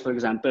HNIs, for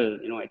example,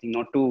 I think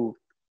not to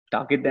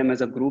target them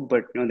as a group,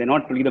 but they're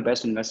not really the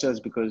best investors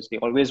because they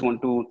always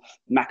want to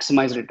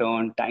maximize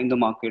return, time the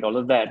market, all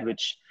of that,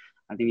 which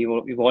I think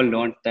we've all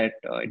learned that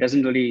it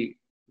doesn't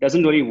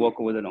really work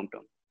over the long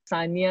term.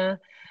 Sanya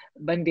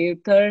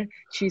Bandevkar,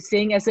 she's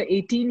saying, as an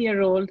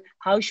 18-year-old,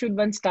 how should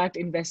one start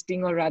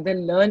investing or rather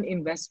learn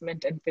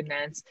investment and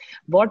finance?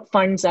 What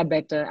funds are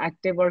better,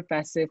 active or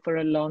passive, for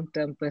a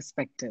long-term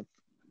perspective?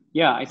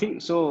 Yeah, I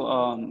think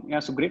so.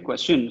 So great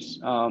questions.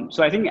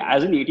 So I think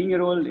as an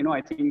 18-year-old,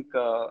 I think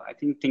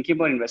thinking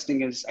about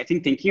investing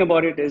thinking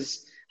about it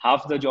is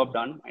half the job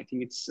done. I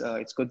think it's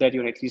good that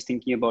you're at least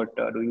thinking about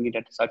doing it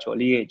at such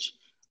early age.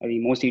 I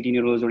think most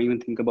 18-year-olds don't even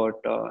think about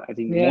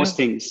most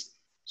things.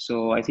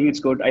 So I think it's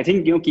good. I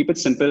think keep it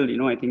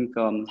simple. I think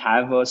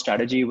have a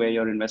strategy where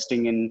you're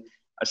investing in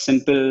a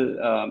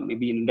simple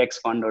maybe index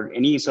fund or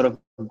any sort of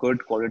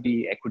good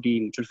quality equity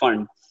mutual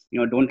fund.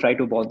 Don't try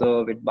to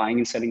bother with buying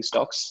and selling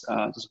stocks.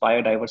 Just buy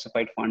a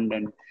diversified fund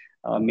and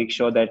make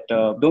sure that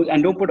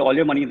don't put all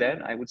your money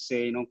there. I would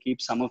say,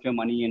 keep some of your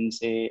money in,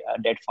 say,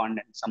 a debt fund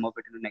and some of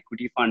it in an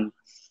equity fund.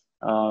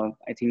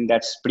 I think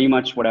that's pretty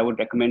much what I would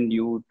recommend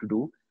you to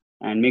do,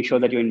 and make sure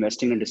that you're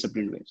investing in a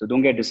disciplined way. So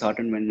don't get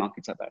disheartened when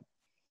markets are bad.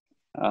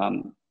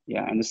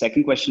 And the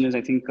second question is,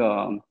 I think,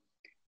 to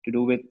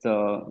do with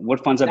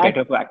what funds are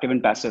better for active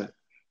and passive.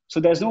 So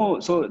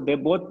they're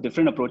both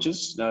different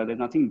approaches. There's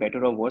nothing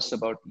better or worse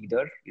about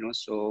either.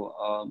 So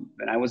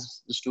when I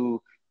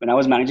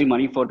was managing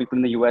money for people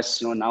in the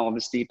US, now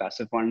obviously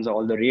passive funds are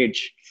all the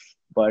rage.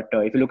 But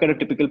if you look at a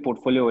typical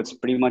portfolio, it's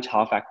pretty much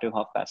half active,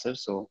 half passive.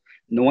 So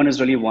no one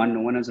has really won, no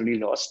one has really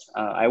lost.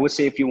 I would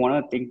say if you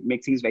want to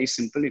make things very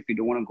simple, if you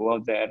don't want to go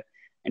out there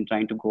and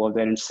trying to go out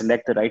there and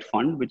select the right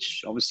fund,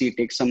 which obviously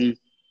takes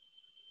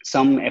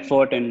some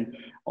effort, and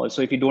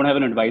also if you don't have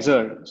an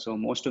advisor, so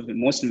most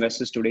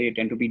investors today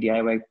tend to be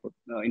DIY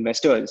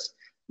investors,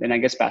 then I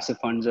guess passive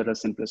funds are a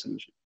simpler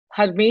solution.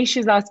 Harmesh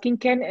is asking,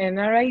 can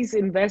NRIs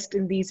invest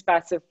in these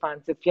passive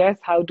funds? If yes,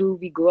 how do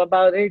we go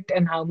about it,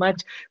 and how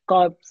much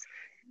corps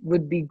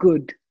would be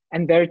good,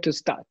 and where to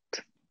start?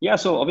 Yeah,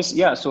 so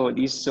obviously,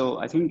 so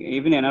I think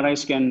even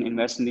NRIs can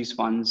invest in these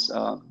funds.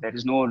 There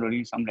is no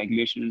really some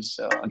regulations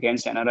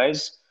against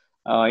NRIs.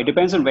 It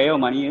depends on where your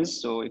money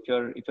is. So if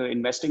you're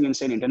investing in,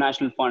 say, an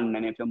international fund,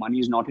 and if your money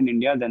is not in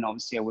India, then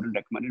obviously I wouldn't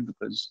recommend it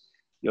because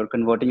you're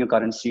converting your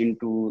currency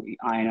into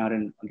INR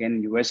and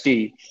again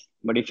USD.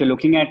 But if you're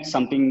looking at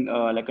something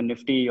like a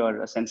Nifty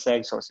or a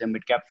Sensex or say a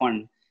mid cap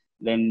fund,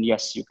 then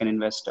yes, you can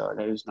invest.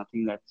 There is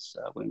nothing that's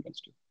going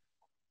against you.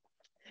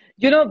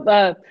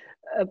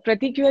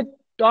 Prateek, you had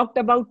talked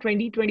about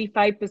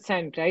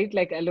 20-25%, right?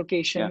 Like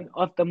allocation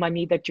of the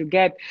money that you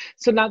get.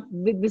 So now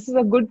this is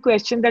a good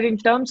question, that in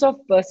terms of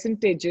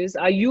percentages,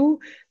 are you,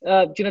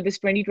 this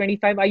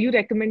 20-25, are you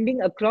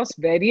recommending across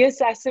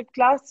various asset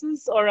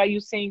classes, or are you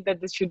saying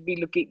that this should be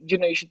looking,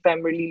 you should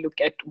primarily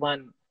look at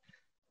one?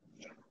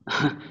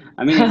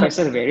 I mean, if I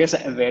said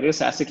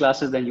various asset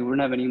classes, then you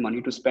wouldn't have any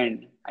money to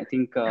spend. I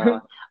think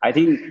I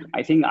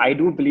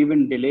do believe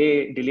in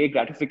delay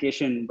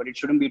gratification, but it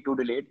shouldn't be too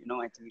delayed.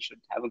 I think we should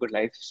have a good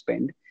life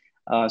spend.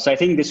 So I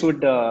think this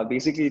would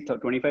basically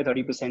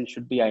 25-30%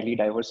 should be highly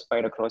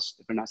diversified across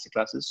different asset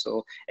classes.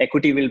 So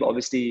equity will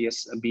obviously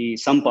yes, be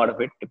some part of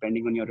it,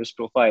 depending on your risk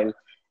profile.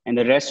 And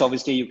the rest,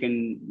 obviously, you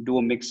can do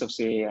a mix of,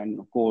 say,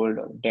 and gold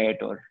or debt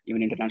or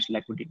even international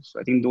equity. So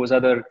I think those are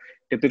the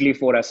typically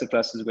four asset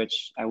classes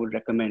which I would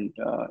recommend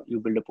you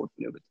build a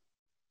portfolio with.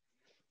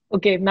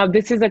 Okay, now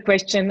this is a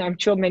question. I'm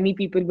sure many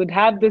people would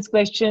have this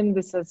question.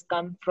 This has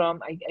come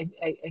from, I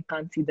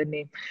can't see the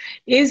name.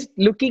 Is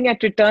looking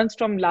at returns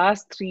from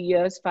last 3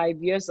 years,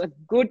 5 years, a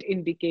good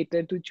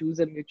indicator to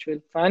choose a mutual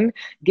fund,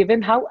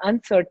 given how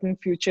uncertain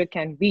future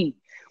can be?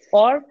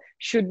 Or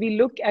should we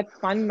look at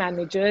fund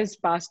managers'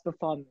 past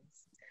performance?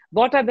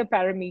 What are the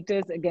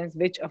parameters against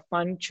which a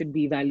fund should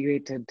be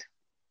evaluated?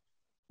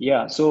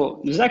 Yeah,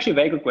 so this is actually a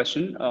very good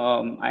question,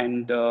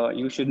 and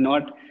you should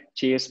not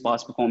chase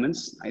past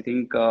performance. I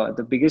think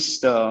the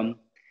biggest,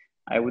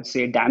 I would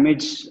say,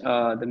 damage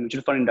the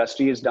mutual fund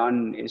industry has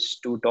done is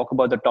to talk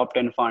about the top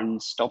 10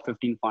 funds, top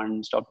 15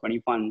 funds, top 20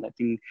 funds. I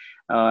think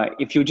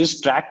if you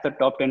just track the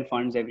top 10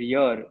 funds every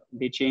year,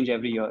 they change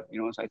every year.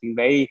 So I think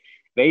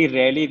very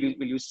rarely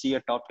will you see a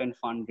top 10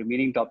 fund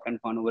remaining top 10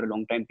 fund over a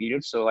long time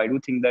period. So I do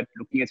think that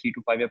looking at 3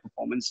 to 5 year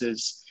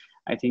performances,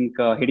 I think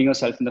hitting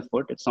yourself in the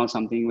foot, it's not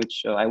something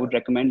which I would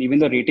recommend. Even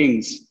the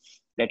ratings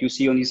that you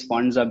see on these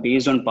funds are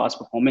based on past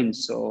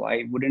performance. So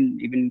I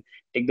wouldn't even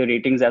take the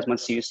ratings as much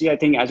seriously. I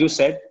think, as you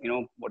said,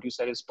 what you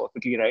said is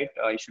perfectly right.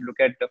 You should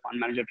look at the fund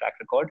manager track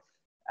record.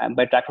 And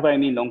by track record, I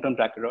mean long-term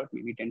track record,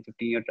 maybe 10,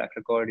 15-year track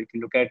record. You can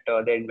look at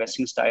their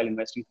investing style,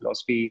 investing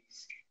philosophy.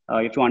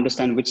 If you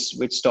understand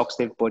which stocks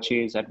they've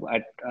purchased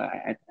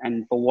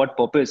and for what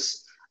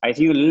purpose. I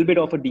think a little bit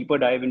of a deeper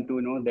dive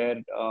into their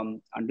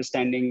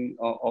understanding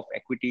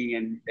equity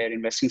and their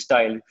investing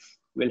style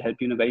will help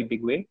you in a very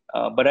big way.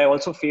 But I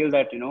also feel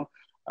that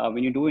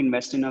when you do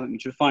invest in a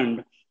mutual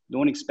fund,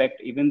 don't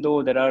expect, even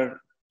though there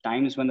are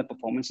times when the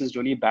performance is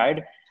really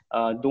bad,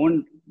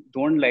 don't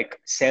like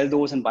sell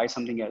those and buy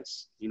something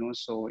else.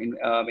 So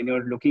when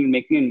you're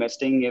making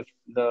investing, if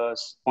the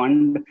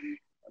fund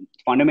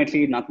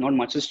fundamentally not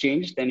much has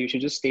changed, then you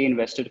should just stay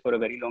invested for a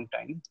very long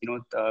time.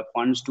 The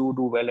funds do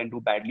well and do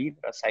badly.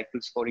 There are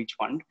cycles for each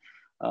fund.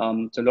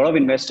 So a lot of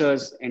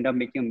investors end up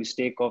making a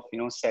mistake of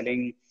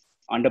selling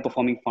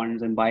underperforming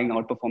funds and buying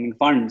outperforming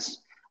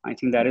funds. I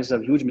think that is a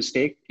huge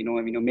mistake.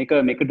 Make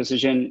a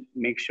decision.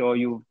 Make sure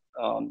you,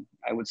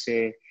 I would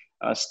say,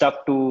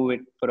 stuck to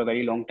it for a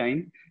very long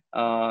time.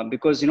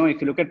 Because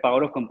if you look at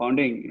power of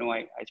compounding,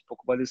 I spoke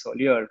about this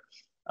earlier.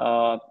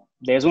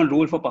 There's one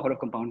rule for power of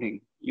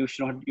compounding. You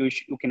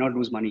cannot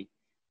lose money.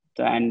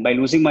 And by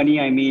losing money,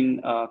 I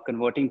mean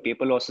converting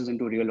paper losses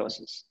into real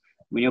losses.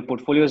 When your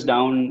portfolio is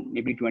down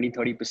maybe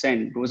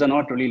 20-30%, those are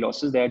not really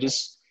losses. They are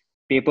just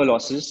paper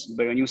losses.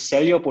 But when you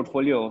sell your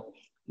portfolio,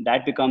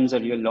 that becomes a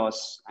real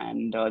loss.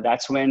 And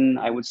that's when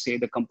I would say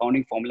the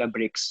compounding formula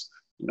breaks.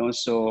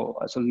 So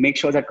make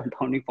sure that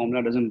compounding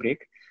formula doesn't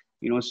break.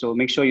 So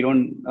make sure you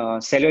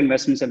don't sell your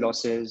investments at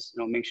losses.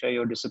 Make sure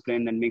you're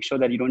disciplined and make sure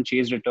that you don't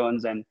chase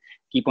returns and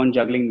keep on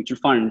juggling mutual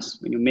funds.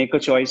 When you make a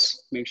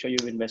choice, make sure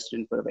you've invested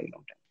in for a very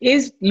long time.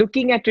 Is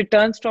looking at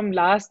returns from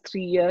last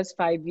 3 years,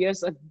 5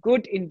 years, a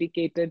good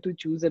indicator to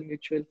choose a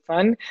mutual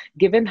fund,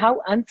 given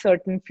how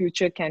uncertain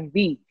future can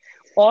be?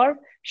 Or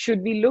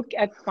should we look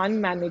at fund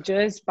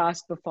managers'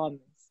 past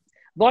performance?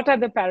 What are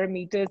the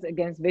parameters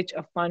against which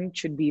a fund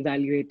should be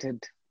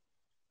evaluated?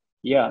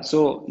 Yeah,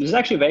 so this is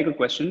actually a very good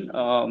question.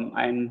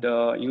 And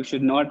you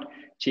should not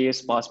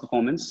chase past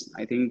performance.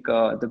 I think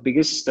the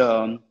biggest,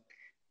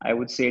 I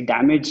would say,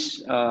 damage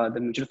the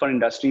mutual fund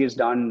industry has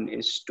done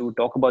is to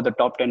talk about the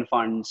top 10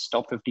 funds,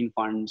 top 15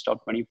 funds,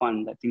 top 20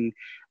 funds. I think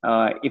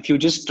if you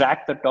just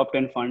track the top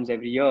 10 funds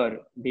every year,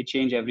 they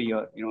change every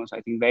year. So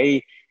I think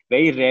very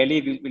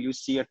rarely will you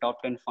see a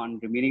top 10 fund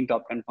remaining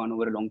top 10 fund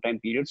over a long time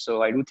period.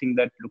 So I do think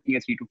that looking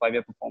at 3 to 5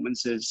 year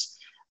performances,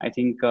 I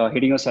think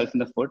hitting yourself in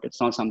the foot, it's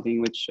not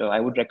something which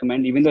I would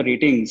recommend. Even the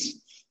ratings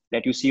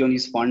that you see on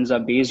these funds are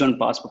based on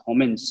past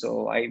performance.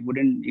 So I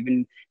wouldn't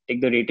even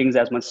take the ratings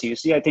as much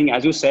seriously. I think,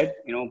 as you said,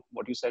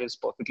 what you said is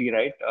perfectly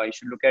right. You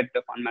should look at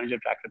the fund manager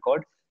track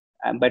record.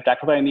 And by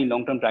track record, I mean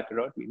long-term track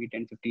record, maybe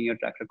 10, 15-year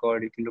track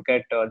record. You can look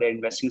at their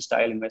investing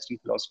style, investing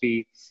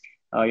philosophy.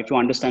 If you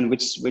understand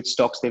which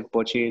stocks they've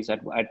purchased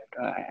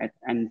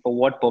and for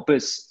what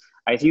purpose.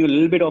 I think a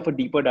little bit of a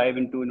deeper dive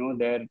into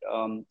their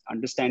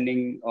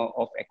understanding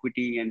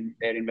equity and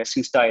their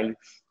investing style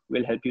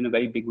will help you in a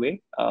very big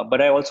way.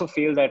 But I also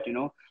feel that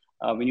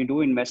when you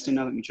do invest in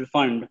a mutual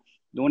fund,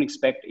 don't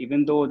expect,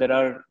 even though there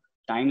are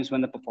times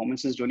when the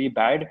performance is really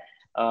bad,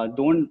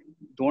 don't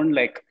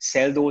like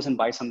sell those and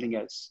buy something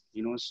else.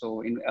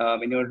 So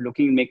when you're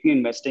making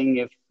investing,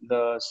 if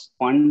the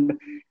fund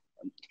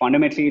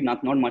fundamentally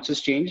not much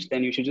has changed,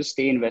 then you should just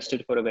stay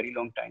invested for a very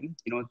long time.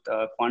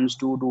 The funds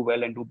do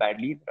well and do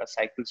badly. There are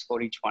cycles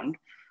for each fund.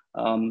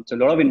 So a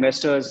lot of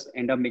investors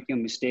end up making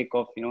a mistake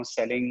of,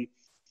 selling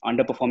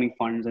underperforming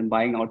funds and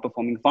buying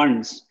outperforming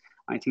funds.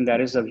 I think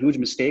that is a huge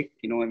mistake.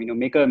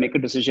 Make a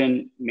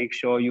decision, make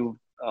sure you,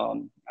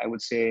 I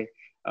would say,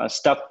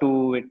 stuck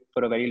to it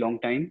for a very long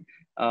time.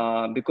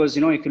 Because,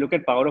 if you look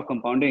at power of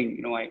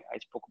compounding, I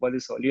spoke about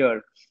this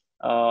earlier.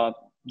 Uh,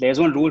 there's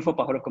one rule for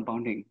power of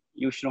compounding.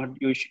 You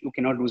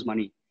cannot lose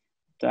money.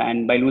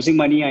 And by losing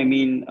money, I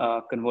mean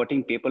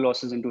converting paper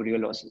losses into real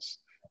losses.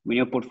 When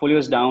your portfolio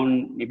is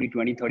down maybe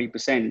 20,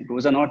 30%,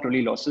 those are not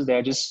really losses.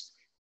 They're just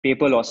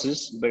paper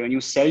losses. But when you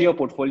sell your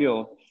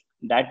portfolio,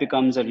 that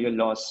becomes a real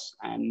loss.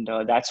 And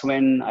that's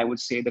when I would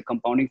say the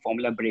compounding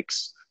formula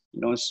breaks.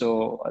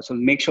 So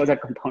make sure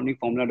that compounding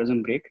formula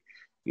doesn't break.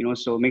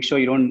 So make sure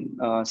you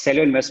don't sell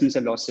your investments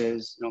at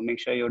losses. Make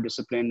sure you're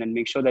disciplined and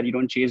make sure that you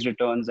don't chase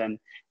returns and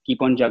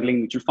keep on juggling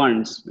mutual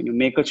funds. When you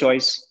make a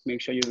choice,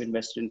 make sure you've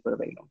invested in for a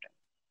very long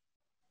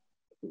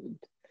time.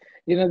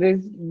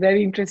 There's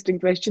very interesting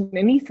question.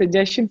 Any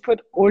suggestion for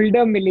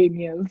older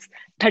millennials,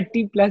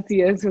 30 plus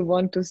years, who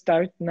want to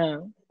start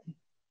now?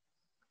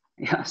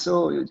 Yeah,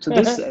 so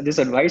this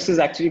advice is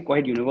actually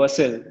quite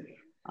universal.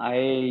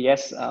 I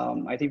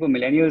think for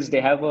millennials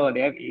they have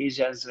age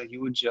as a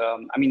huge.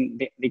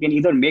 They can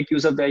either make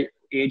use of their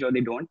age or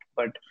they don't.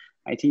 But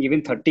I think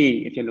even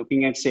 30, if you're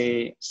looking at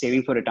say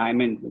saving for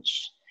retirement,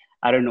 which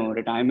I don't know,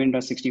 retirement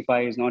at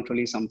 65 is not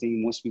really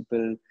something most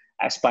people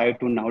aspire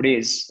to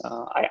nowadays.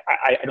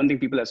 I don't think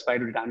people aspire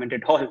to retirement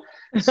at all.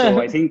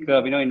 So I think,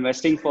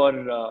 investing for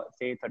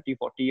say 30,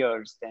 40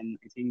 years, then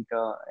I think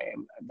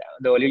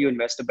the earlier you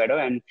invest, the better.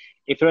 And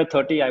if you're at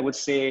 30, I would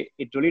say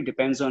it really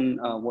depends on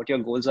what your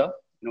goals are.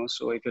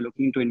 So if you're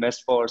looking to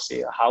invest for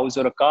say a house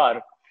or a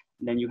car,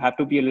 then you have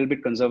to be a little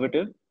bit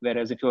conservative.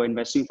 Whereas if you're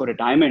investing for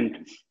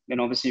retirement, then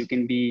obviously you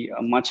can be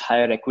a much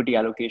higher equity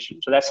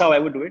allocation. So that's how I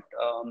would do it.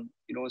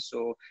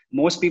 So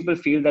most people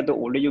feel that the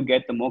older you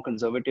get, the more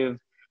conservative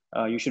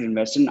you should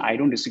invest in. I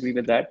don't disagree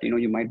with that.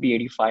 You might be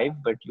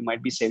 85, but you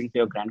might be saving for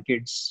your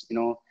grandkids.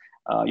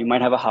 You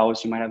might have a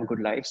house, you might have a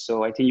good life.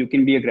 So I think you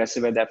can be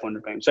aggressive at that point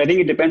of time. So I think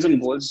it depends on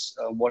goals,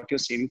 what you're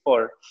saving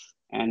for,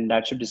 and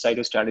that should decide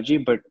your strategy.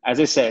 But as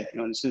I said,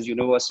 this is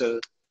universal.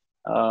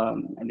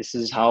 And this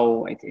is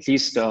how, at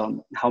least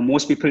how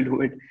most people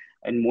do it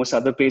in most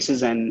other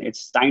places, and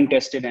it's time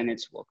tested and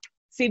it's worked.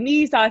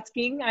 Simi is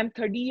asking, I'm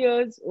 30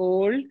 years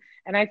old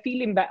and I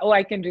feel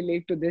I can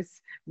relate to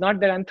this. Not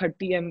that I'm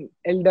 30, I'm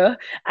elder.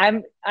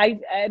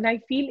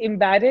 I feel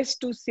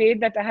embarrassed to say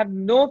that I have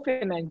no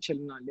financial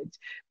knowledge.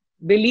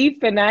 Believe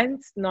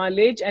finance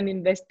knowledge and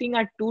investing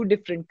are two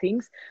different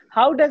things.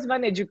 How does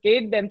one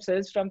educate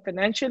themselves from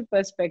financial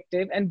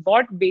perspective, and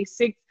what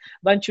basics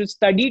one should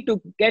study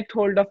to get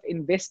hold of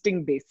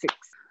investing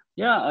basics?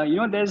 Yeah,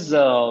 there's,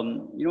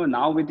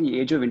 now with the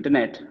age of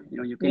internet,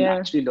 you can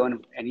actually learn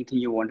anything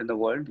you want in the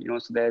world.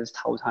 So there's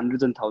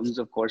hundreds and thousands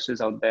of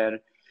courses out there.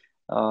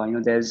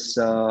 There's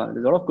a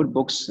lot of good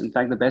books. In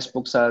fact, the best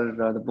books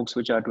are the books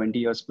which are 20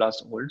 years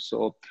plus old.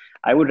 So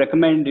I would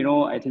recommend,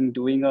 I think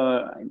doing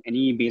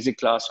any basic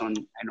class on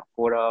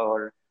Quora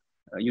or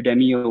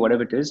Udemy or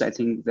whatever it is. I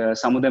think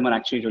some of them are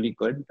actually really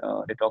good.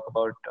 They talk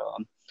about,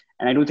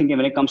 and I do think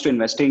when it comes to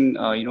investing,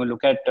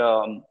 look at,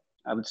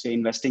 I would say,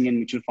 investing in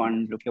mutual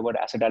funds, look about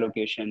asset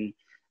allocation,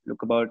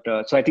 look about,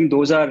 so I think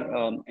those are,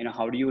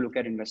 how do you look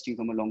at investing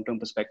from a long-term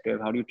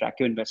perspective? How do you track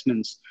your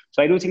investments?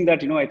 So I do think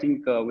that, I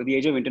think with the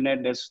age of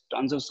internet, there's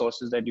tons of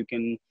sources that you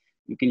can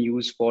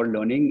use for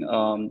learning.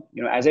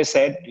 As I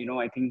said,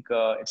 I think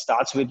it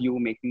starts with you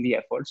making the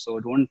effort. So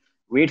don't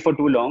wait for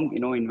too long,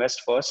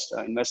 invest first,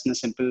 invest in a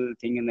simple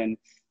thing, and then,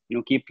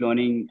 keep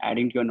learning,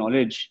 adding to your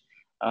knowledge.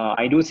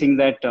 I do think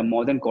that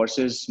more than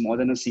courses, more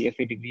than a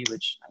CFA degree,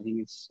 which I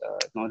think is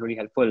not really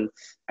helpful,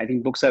 I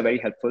think books are very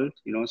helpful.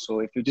 So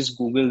if you just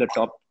Google the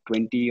top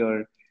 20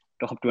 or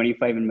top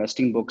 25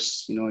 investing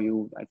books,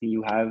 I think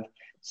you have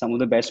some of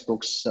the best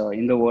books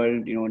in the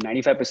world.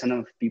 95%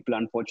 of people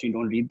unfortunately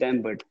don't read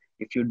them, but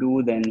if you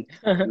do, then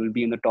you'll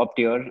be in the top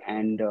tier,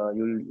 and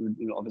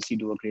you'll obviously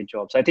do a great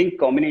job. So I think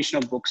combination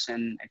of books,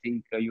 and I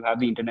think you have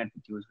the internet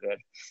with you there,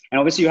 and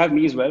obviously you have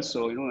me as well.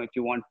 So if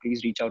you want,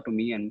 please reach out to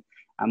me, and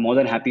I'm more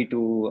than happy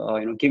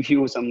to give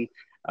you some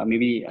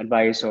maybe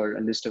advice or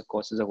a list of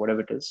courses or whatever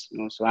it is.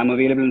 So I'm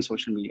available on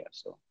social media.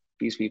 So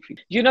please feel free.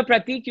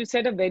 Prateek, you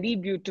said a very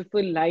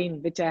beautiful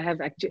line, which I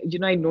have actually,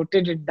 I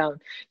noted it down.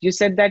 You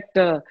said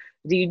that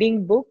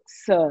reading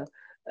books,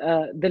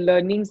 the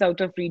learnings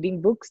out of reading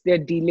books, they're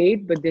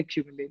delayed, but they're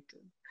cumulative.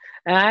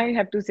 And I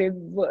have to say,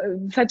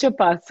 such a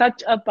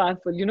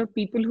powerful,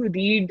 people who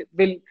read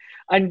will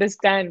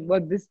understand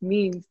what this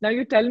means. Now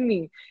you tell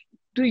me,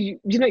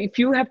 if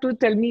you have to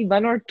tell me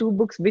one or two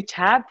books which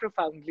have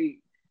profoundly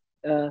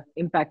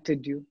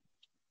impacted you.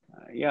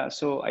 Yeah,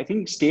 so I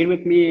think stayed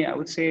with me, I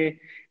would say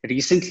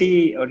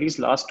recently, or at least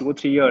last 2 or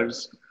 3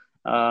 years,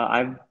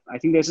 I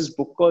think there's this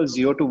book called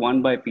 0 to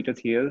 1 by Peter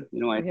Thiel.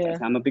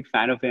 I'm a big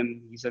fan of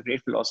him. He's a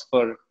great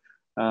philosopher,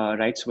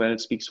 writes well,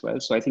 speaks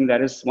well. So I think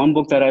that is one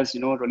book that has,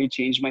 really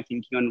changed my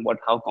thinking on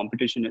how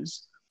competition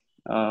is.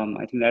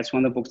 I think that's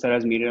one of the books that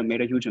has made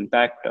a huge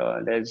impact.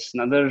 There's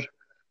another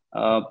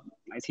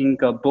I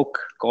think a book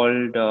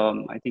called,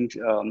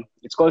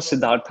 it's called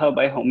Siddhartha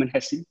by Hermann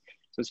Hesse.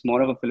 So it's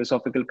more of a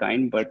philosophical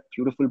kind, but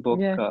beautiful book.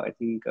 Yeah. I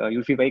think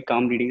you'll feel very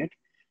calm reading it.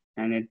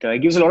 And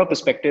it gives a lot of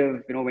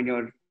perspective, when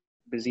you're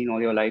busy in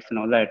all your life and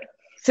all that.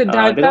 There's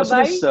Siddhartha also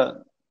by this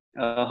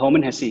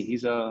Hermann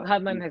Hesse.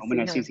 Hermann Hermann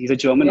Hesse. Hesse. Huh? He's a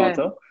German Yeah.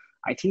 author.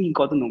 I think he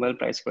got the Nobel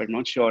Prize for it.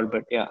 Not sure,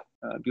 but yeah,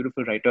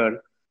 beautiful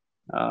writer.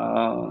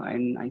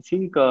 And I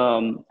think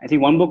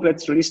one book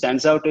that really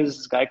stands out is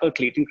this guy called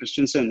Clayton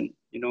Christensen.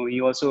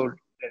 He also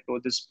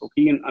wrote this book.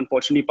 He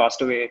unfortunately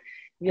passed away, I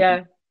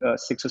think, Yeah.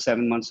 6 or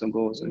 7 months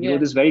ago. So he wrote Yeah.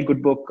 this very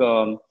good book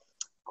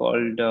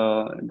called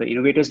The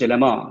Innovator's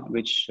Dilemma,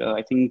 which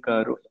I think.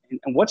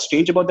 And what's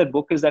strange about that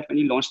book is that when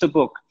he launched the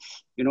book,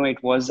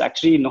 it was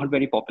actually not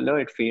very popular.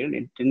 It failed.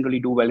 It didn't really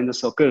do well in the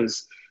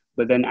circles.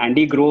 But then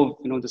Andy Grove,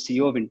 the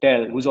CEO of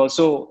Intel, who's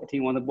also, I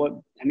think, one of the board.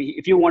 I mean,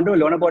 if you want to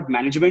learn about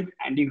management,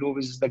 Andy Grove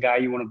is the guy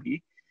you want to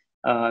be.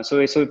 So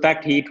in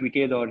fact, he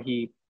tweeted or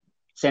he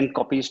sent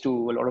copies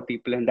to a lot of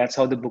people, and that's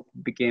how the book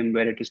became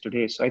where it is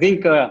today. So I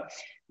think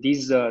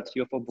these 3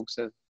 or 4 books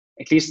have,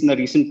 at least in the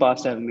recent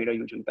past, have made a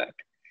huge impact.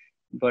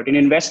 But in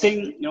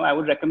investing, I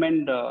would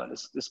recommend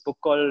this book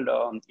called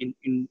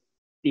in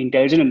The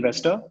Intelligent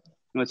Investor.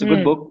 It's a good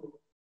Hmm. book.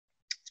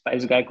 It's by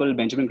this guy called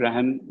Benjamin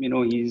Graham.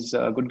 He's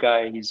a good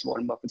guy. He's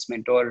Warren Buffett's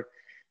mentor.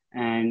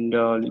 And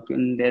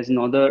there's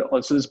another,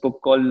 also this book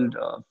called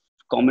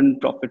Common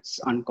Profits,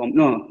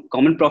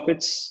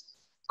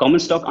 Common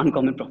Stock,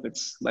 Uncommon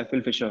Profits by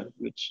Phil Fisher,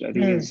 which I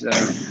think Hmm. is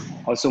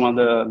also one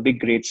of the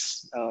big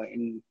greats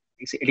in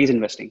at least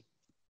investing.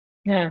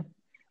 Yeah.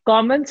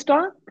 Common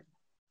stock?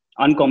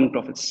 Uncommon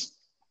Profits.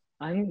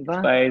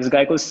 Wow. By this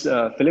guy called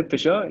Philip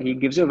Fisher. He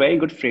gives you a very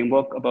good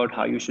framework about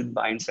how you should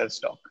buy and sell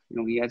stock.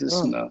 He has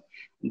Oh.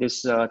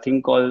 this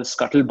thing called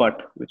scuttlebutt,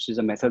 which is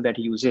a method that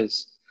he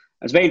uses.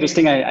 It's very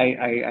interesting.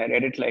 I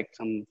read it like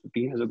some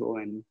 15 years ago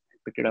and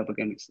picked it up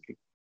again recently.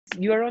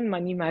 You're on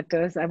Money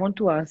Matters. I want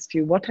to ask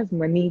you, what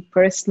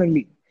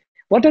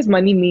what does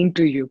money mean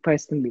to you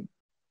personally?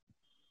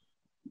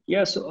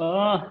 Yeah, so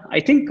I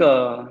think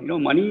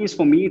money is,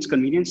 for me, it's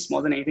convenience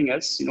more than anything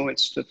else.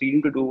 It's the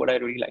freedom to do what I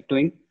really like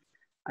doing.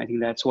 I think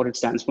that's what it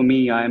stands for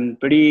me. I'm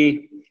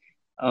pretty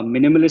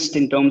minimalist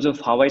in terms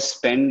of how I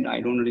spend. I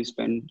don't really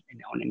spend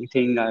on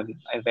anything. I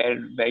wear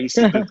very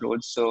simple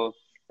clothes. So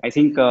I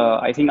think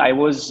I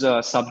was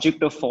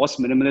subject of forced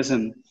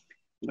minimalism.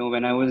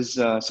 When I was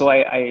just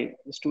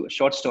a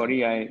short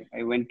story.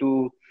 I went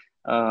to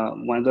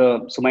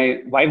so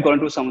my wife got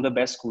into some of the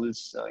best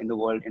schools in the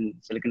world in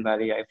Silicon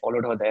Valley. I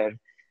followed her there.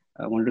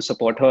 I wanted to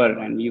support her,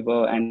 and we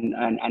were, and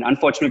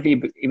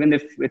unfortunately, even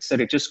if it's the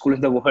richest school in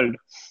the world,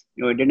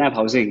 it didn't have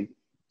housing.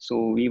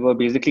 So we were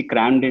basically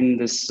crammed in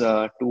this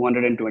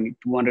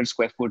 200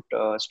 square foot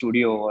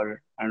studio,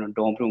 or I don't know,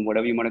 dorm room,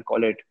 whatever you want to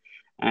call it.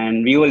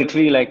 And we were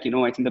literally like,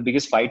 I think the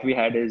biggest fight we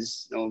had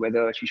is,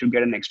 whether she should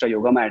get an extra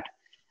yoga mat,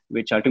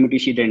 which ultimately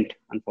she didn't,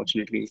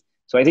 unfortunately.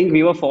 So I think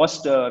we were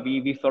forced,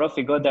 we sort of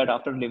figured that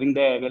after living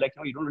there, we're like,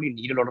 no, you don't really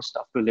need a lot of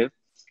stuff to live.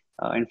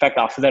 In fact,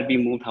 after that, we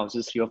moved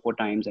houses 3 or 4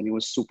 times and it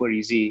was super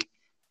easy.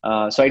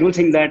 So I do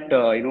think that,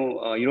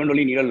 you don't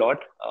really need a lot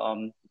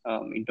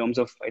in terms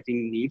of, I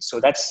think, needs. So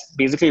that's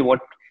basically what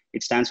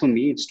it stands for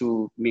me. It's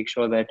to make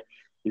sure that,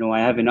 I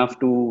have enough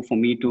for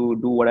me to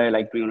do what I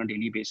like doing on a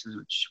daily basis,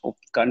 which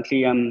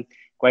currently I'm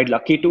quite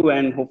lucky to,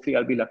 and hopefully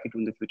I'll be lucky to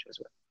in the future as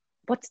well.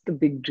 What's the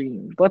big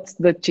dream? What's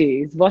the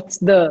chase? What's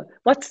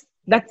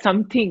that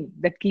something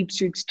that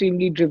keeps you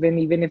extremely driven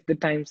even if the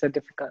times are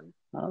difficult?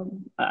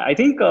 I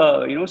think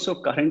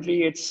so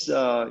currently it's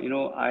more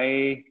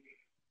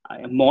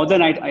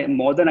than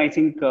I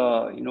think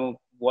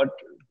what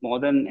more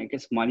than I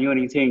guess money or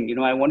anything.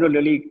 I want to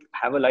really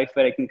have a life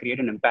where I can create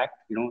an impact.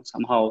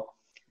 Somehow.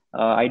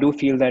 I do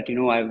feel that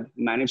I've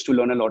managed to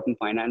learn a lot in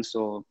finance,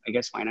 so I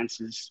guess finance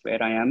is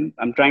where I am.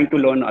 I'm trying to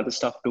learn other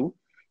stuff too,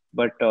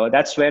 but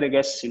that's where I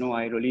guess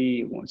I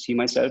really see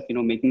myself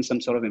making some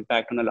sort of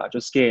impact on a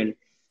larger scale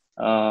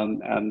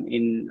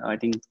in I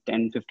think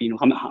 10, 15,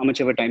 how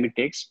much ever time it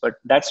takes. But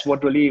that's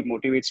what really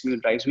motivates me,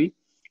 drives me.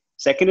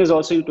 Second is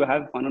also to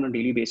have fun on a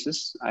daily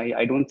basis.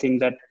 I don't think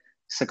that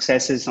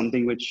success is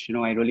something which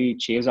I really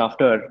chase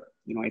after.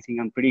 I think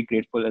I'm pretty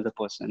grateful as a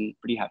person,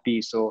 pretty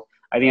happy. So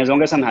I think as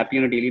long as I'm happy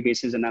on a daily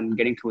basis and I'm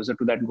getting closer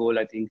to that goal,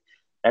 I think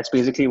that's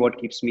basically what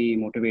keeps me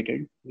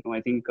motivated.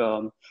 I think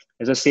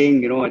as a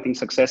saying, I think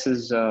success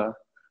is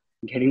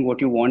getting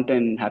what you want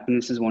and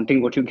happiness is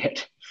wanting what you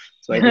get.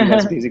 So I think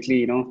that's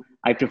basically,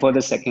 I prefer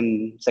the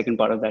second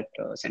part of that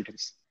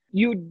sentence.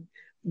 You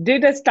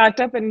did a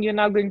startup and you're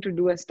now going to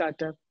do a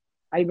startup.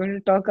 Are you going to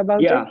talk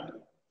about it?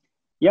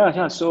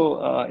 Yeah.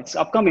 So it's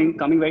coming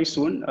very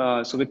soon.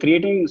 So we're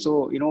creating.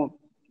 So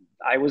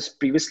I was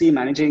previously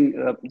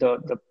managing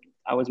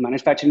I was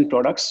manufacturing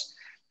products.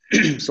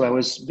 So I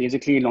was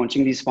basically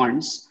launching these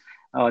funds.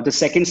 The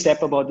second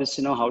step about this,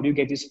 how do you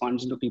get these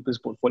funds into people's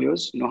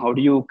portfolios? How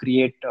do you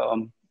create,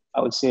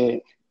 I would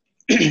say,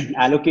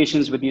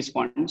 allocations with these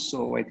funds?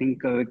 So I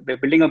think we're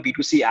building a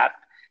B2C app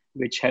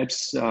which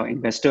helps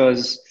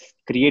investors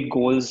create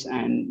goals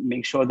and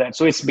make sure that,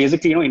 so it's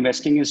basically,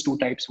 investing is two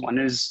types. One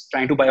is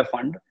trying to buy a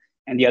fund,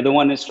 and the other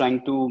one is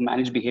trying to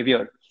manage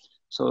behavior.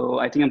 So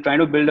I think I'm trying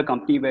to build a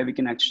company where we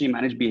can actually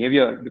manage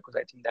behavior, because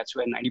I think that's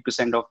where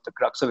 90% of the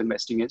crux of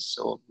investing is.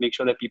 So make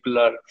sure that people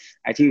are,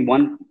 I think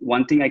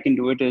one thing I can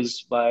do it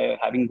is by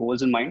having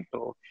goals in mind.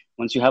 So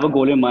once you have a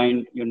goal in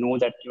mind, you know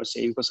that you're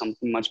saving for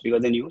something much bigger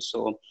than you.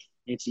 So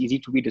it's easy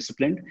to be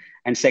disciplined.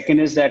 And second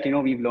is that,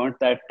 we've learned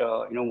that,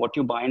 what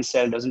you buy and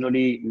sell doesn't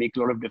really make a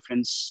lot of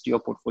difference to your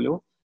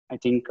portfolio. I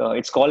think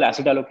it's called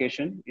asset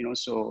allocation,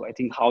 so I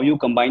think how you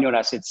combine your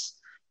assets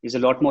is a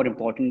lot more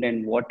important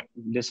than what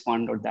this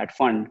fund or that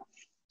fund.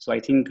 So I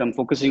think I'm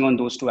focusing on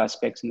those two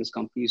aspects in this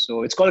company.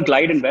 So it's called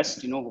Glide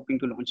Invest, hoping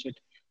to launch it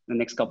in the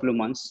next couple of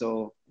months.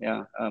 So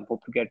yeah,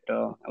 hope to get,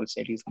 I would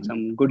say, at least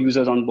some good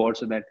users on board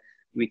so that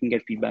we can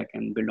get feedback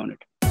and build on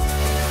it.